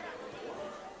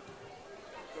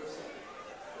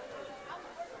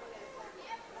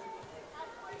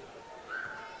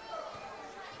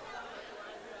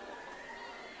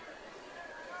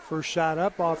 First shot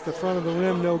up off the front of the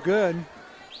rim, no good.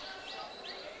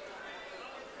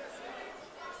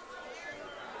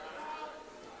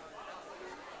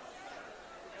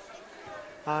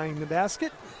 Eyeing the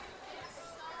basket.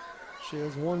 She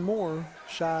has one more.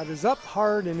 Shot is up,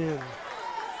 hard, and in.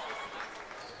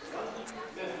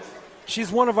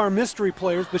 She's one of our mystery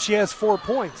players, but she has 4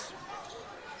 points.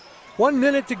 1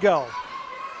 minute to go.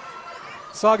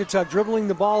 Saugatuck dribbling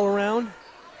the ball around.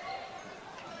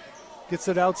 Gets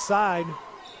it outside.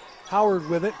 Howard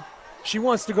with it. She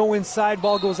wants to go inside.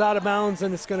 Ball goes out of bounds,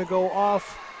 and it's going to go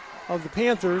off of the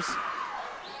Panthers.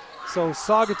 So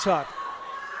Saugatuck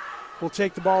will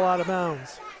take the ball out of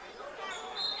bounds.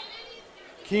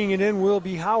 Keying it in will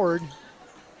be Howard.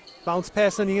 Bounce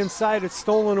pass on the inside. It's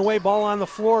stolen away. Ball on the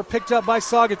floor. Picked up by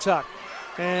Saugatuck.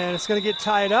 And it's going to get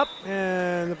tied up.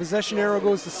 And the possession arrow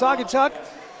goes to Saugatuck.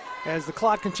 As the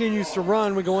clock continues to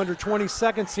run, we go under 20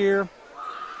 seconds here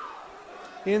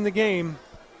in the game.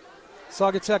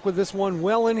 Saugatuck with this one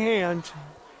well in hand.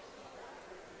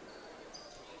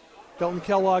 Delton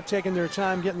Kellogg taking their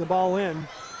time getting the ball in.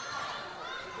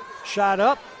 Shot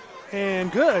up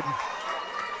and good.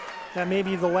 That may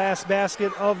be the last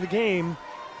basket of the game.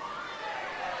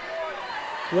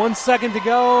 1 second to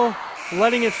go.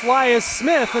 Letting it fly is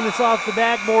Smith, and it's off the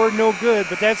backboard, no good,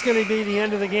 but that's going to be the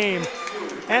end of the game.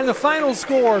 And the final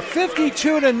score,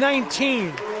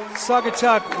 52-19.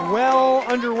 Saugatuck well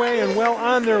underway and well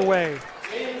on their way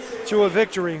to a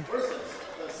victory.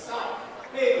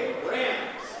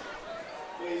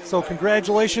 So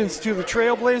congratulations to the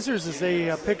Trailblazers as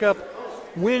they pick up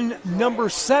win number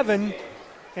 7,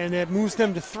 and it moves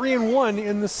them to 3-1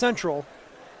 in the Central.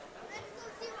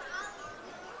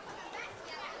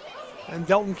 And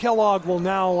Delton Kellogg will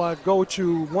now go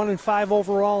to 1-5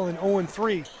 overall and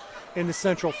 0-3 in the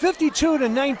Central.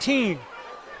 52-19.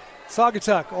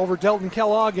 Saugatuck over Delton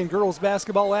Kellogg in girls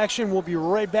basketball action. We'll be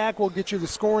right back. We'll get you the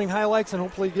scoring highlights and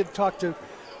hopefully get to talk to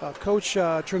Coach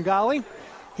Tringali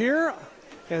here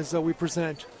as we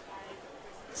present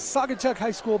Saugatuck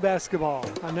High School basketball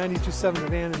on 92.7 The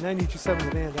Van and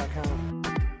 92.7thevan.com.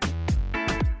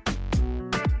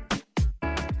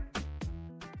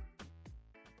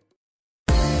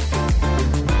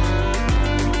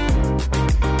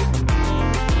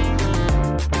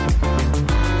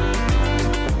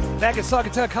 Back at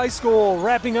Saugatuck High School,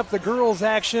 wrapping up the girls'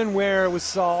 action where it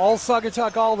was all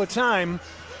Saugatuck all the time,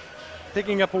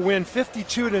 picking up a win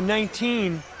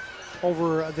 52-19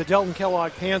 over the Delton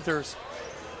Kellogg Panthers.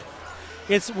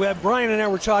 It's Brian and I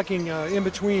were talking in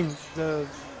between the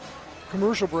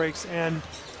commercial breaks, and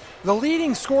the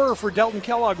leading scorer for Delton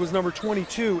Kellogg was number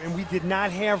 22, and we did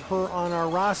not have her on our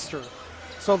roster.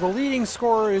 So the leading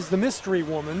scorer is the mystery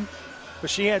woman, but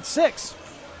she had 6.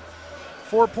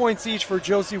 4 points each for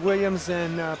Josie Williams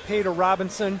and Peta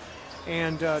Robinson,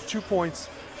 and 2 points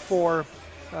for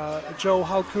Joe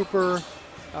Howcooper,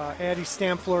 Addie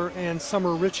Stampfler, and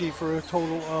Summer Ritchie for a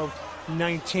total of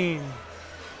 19.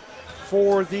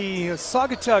 For the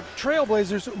Saugatuck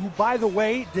Trailblazers, who, by the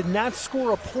way, did not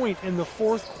score a point in the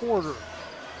fourth quarter.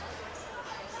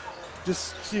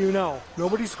 just so you know.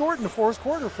 Nobody scored in the fourth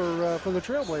quarter for the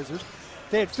Trailblazers.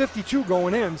 They had 52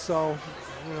 going in, so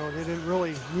they didn't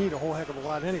really need a whole heck of a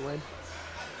lot anyway.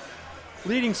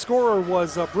 Leading scorer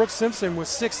was Brooke Simpson with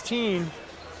 16.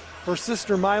 Her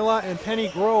sister Mila and Penny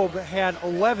Grobe had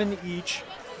 11 each.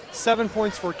 7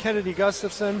 points for Kennedy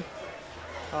Gustafson,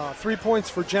 3 points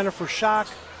for Jennifer Schock,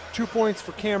 2 points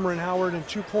for Cameron Howard, and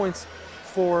 2 points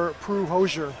for Prue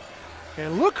Hosier.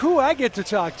 And look who I get to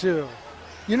talk to.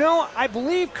 I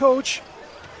believe, Coach,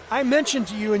 I mentioned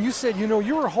to you, and you said,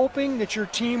 you were hoping that your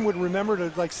team would remember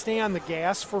to stay on the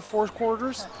gas for fourth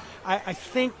quarters. I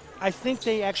think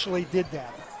they actually did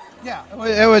that. Yeah,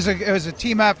 it was a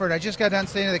team effort. I just got done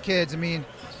saying to the kids,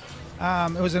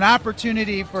 it was an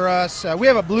opportunity for us. We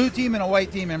have a blue team and a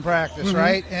white team in practice,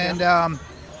 right? And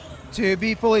to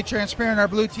be fully transparent, our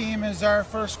blue team is our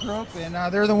first group, and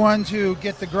they're the ones who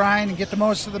get the grind and get the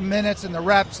most of the minutes and the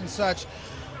reps and such.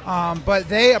 But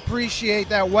they appreciate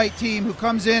that white team who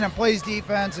comes in and plays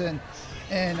defense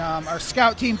and our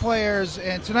scout team players.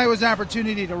 And tonight was an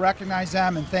opportunity to recognize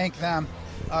them and thank them.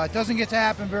 It doesn't get to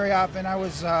happen very often. I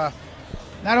was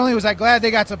not only was I glad they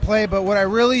got to play, but what I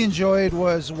really enjoyed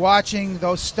was watching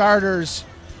those starters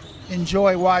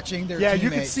enjoy watching their teammates. You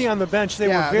could see on the bench they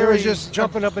were very just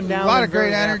jumping up and down. A lot of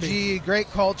great energy, great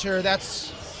culture.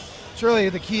 It's really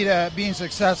the key to being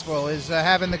successful is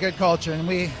having the good culture, and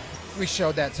we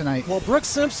showed that tonight. Well, Brooke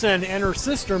Simpson and her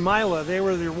sister Mila, they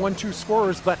were their 1-2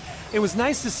 scorers, but it was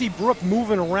nice to see Brooke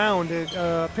moving around.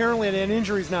 Apparently that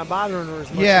injury's not bothering her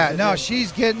as much. Yeah,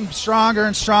 she's getting stronger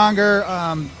and stronger.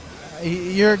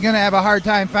 You're going to have a hard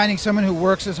time finding someone who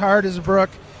works as hard as Brooke.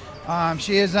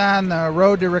 She is on the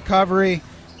road to recovery,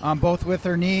 both with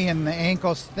her knee and the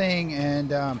ankles thing,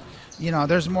 and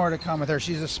there's more to come with her.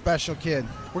 She's a special kid.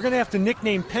 We're going to have to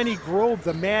nickname Penny Grobe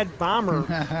the Mad Bomber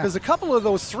because a couple of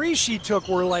those threes she took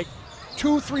were like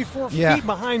 2, 3, 4 feet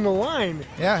behind the line.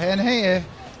 Yeah, and hey,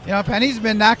 Penny's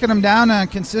been knocking them down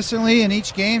consistently in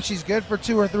each game. She's good for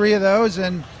 2 or 3 of those,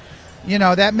 and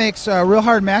that makes real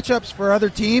hard matchups for other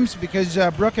teams because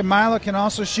Brooke and Mila can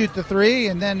also shoot the 3,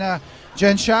 and then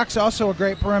Jen Schock's also a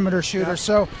great perimeter shooter.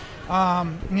 So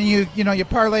you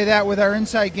parlay that with our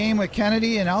inside game with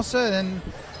Kennedy and Elsa, and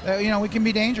we can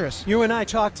be dangerous. You and I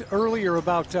talked earlier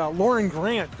about Lauren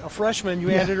Grant, a freshman.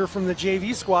 You added her from the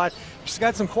JV squad. She's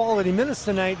got some quality minutes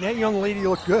tonight, and that young lady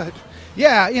looked good.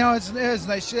 Yeah, it's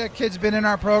nice. That kid's been in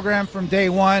our program from day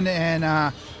one,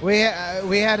 and we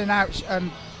had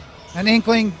an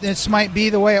inkling this might be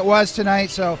the way it was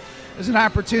tonight, so there's an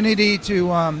opportunity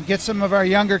to get some of our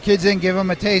younger kids in, give them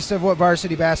a taste of what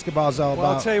varsity basketball is all about.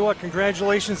 Well, I'll tell you what,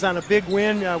 congratulations on a big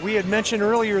win. We had mentioned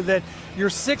earlier that your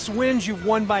 6 wins you've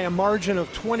won by a margin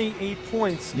of 28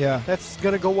 points. Yeah, that's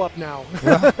going to go up now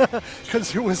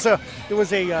because it was a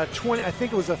 20. I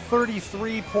think it was a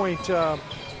 33-point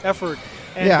effort.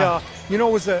 And I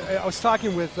was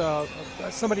talking with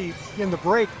somebody in the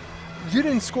break. You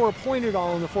didn't score a point at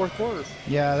all in the fourth quarter.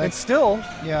 Yeah, and still,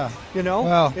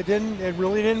 it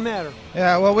really didn't matter.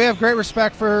 Yeah, well, we have great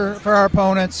respect for our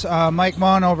opponents. Mike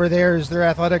Mon over there is their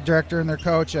athletic director and their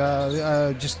coach.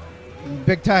 Just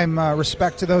big time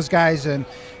respect to those guys, and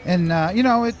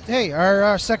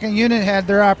our second unit had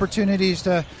their opportunities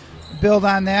to build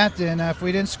on that, and if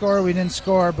we didn't score, we didn't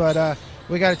score, but.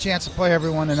 We got a chance to play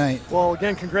everyone tonight. Well,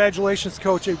 again, congratulations,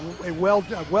 Coach. A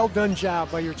well done job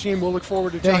by your team. We'll look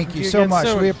forward to talking to you again soon. Thank you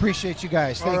so much. We appreciate you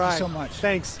guys. Thank you so much.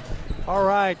 Thanks. All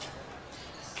right.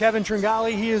 Kevin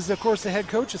Tringali, he is, of course, the head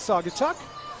coach of Saugatuck.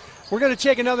 We're going to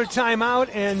take another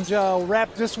timeout and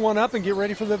wrap this one up and get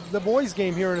ready for the boys'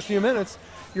 game here in a few minutes.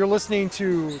 You're listening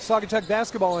to Saugatuck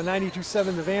Basketball on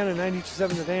 92.7 The Van and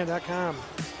 92.7thevan.com.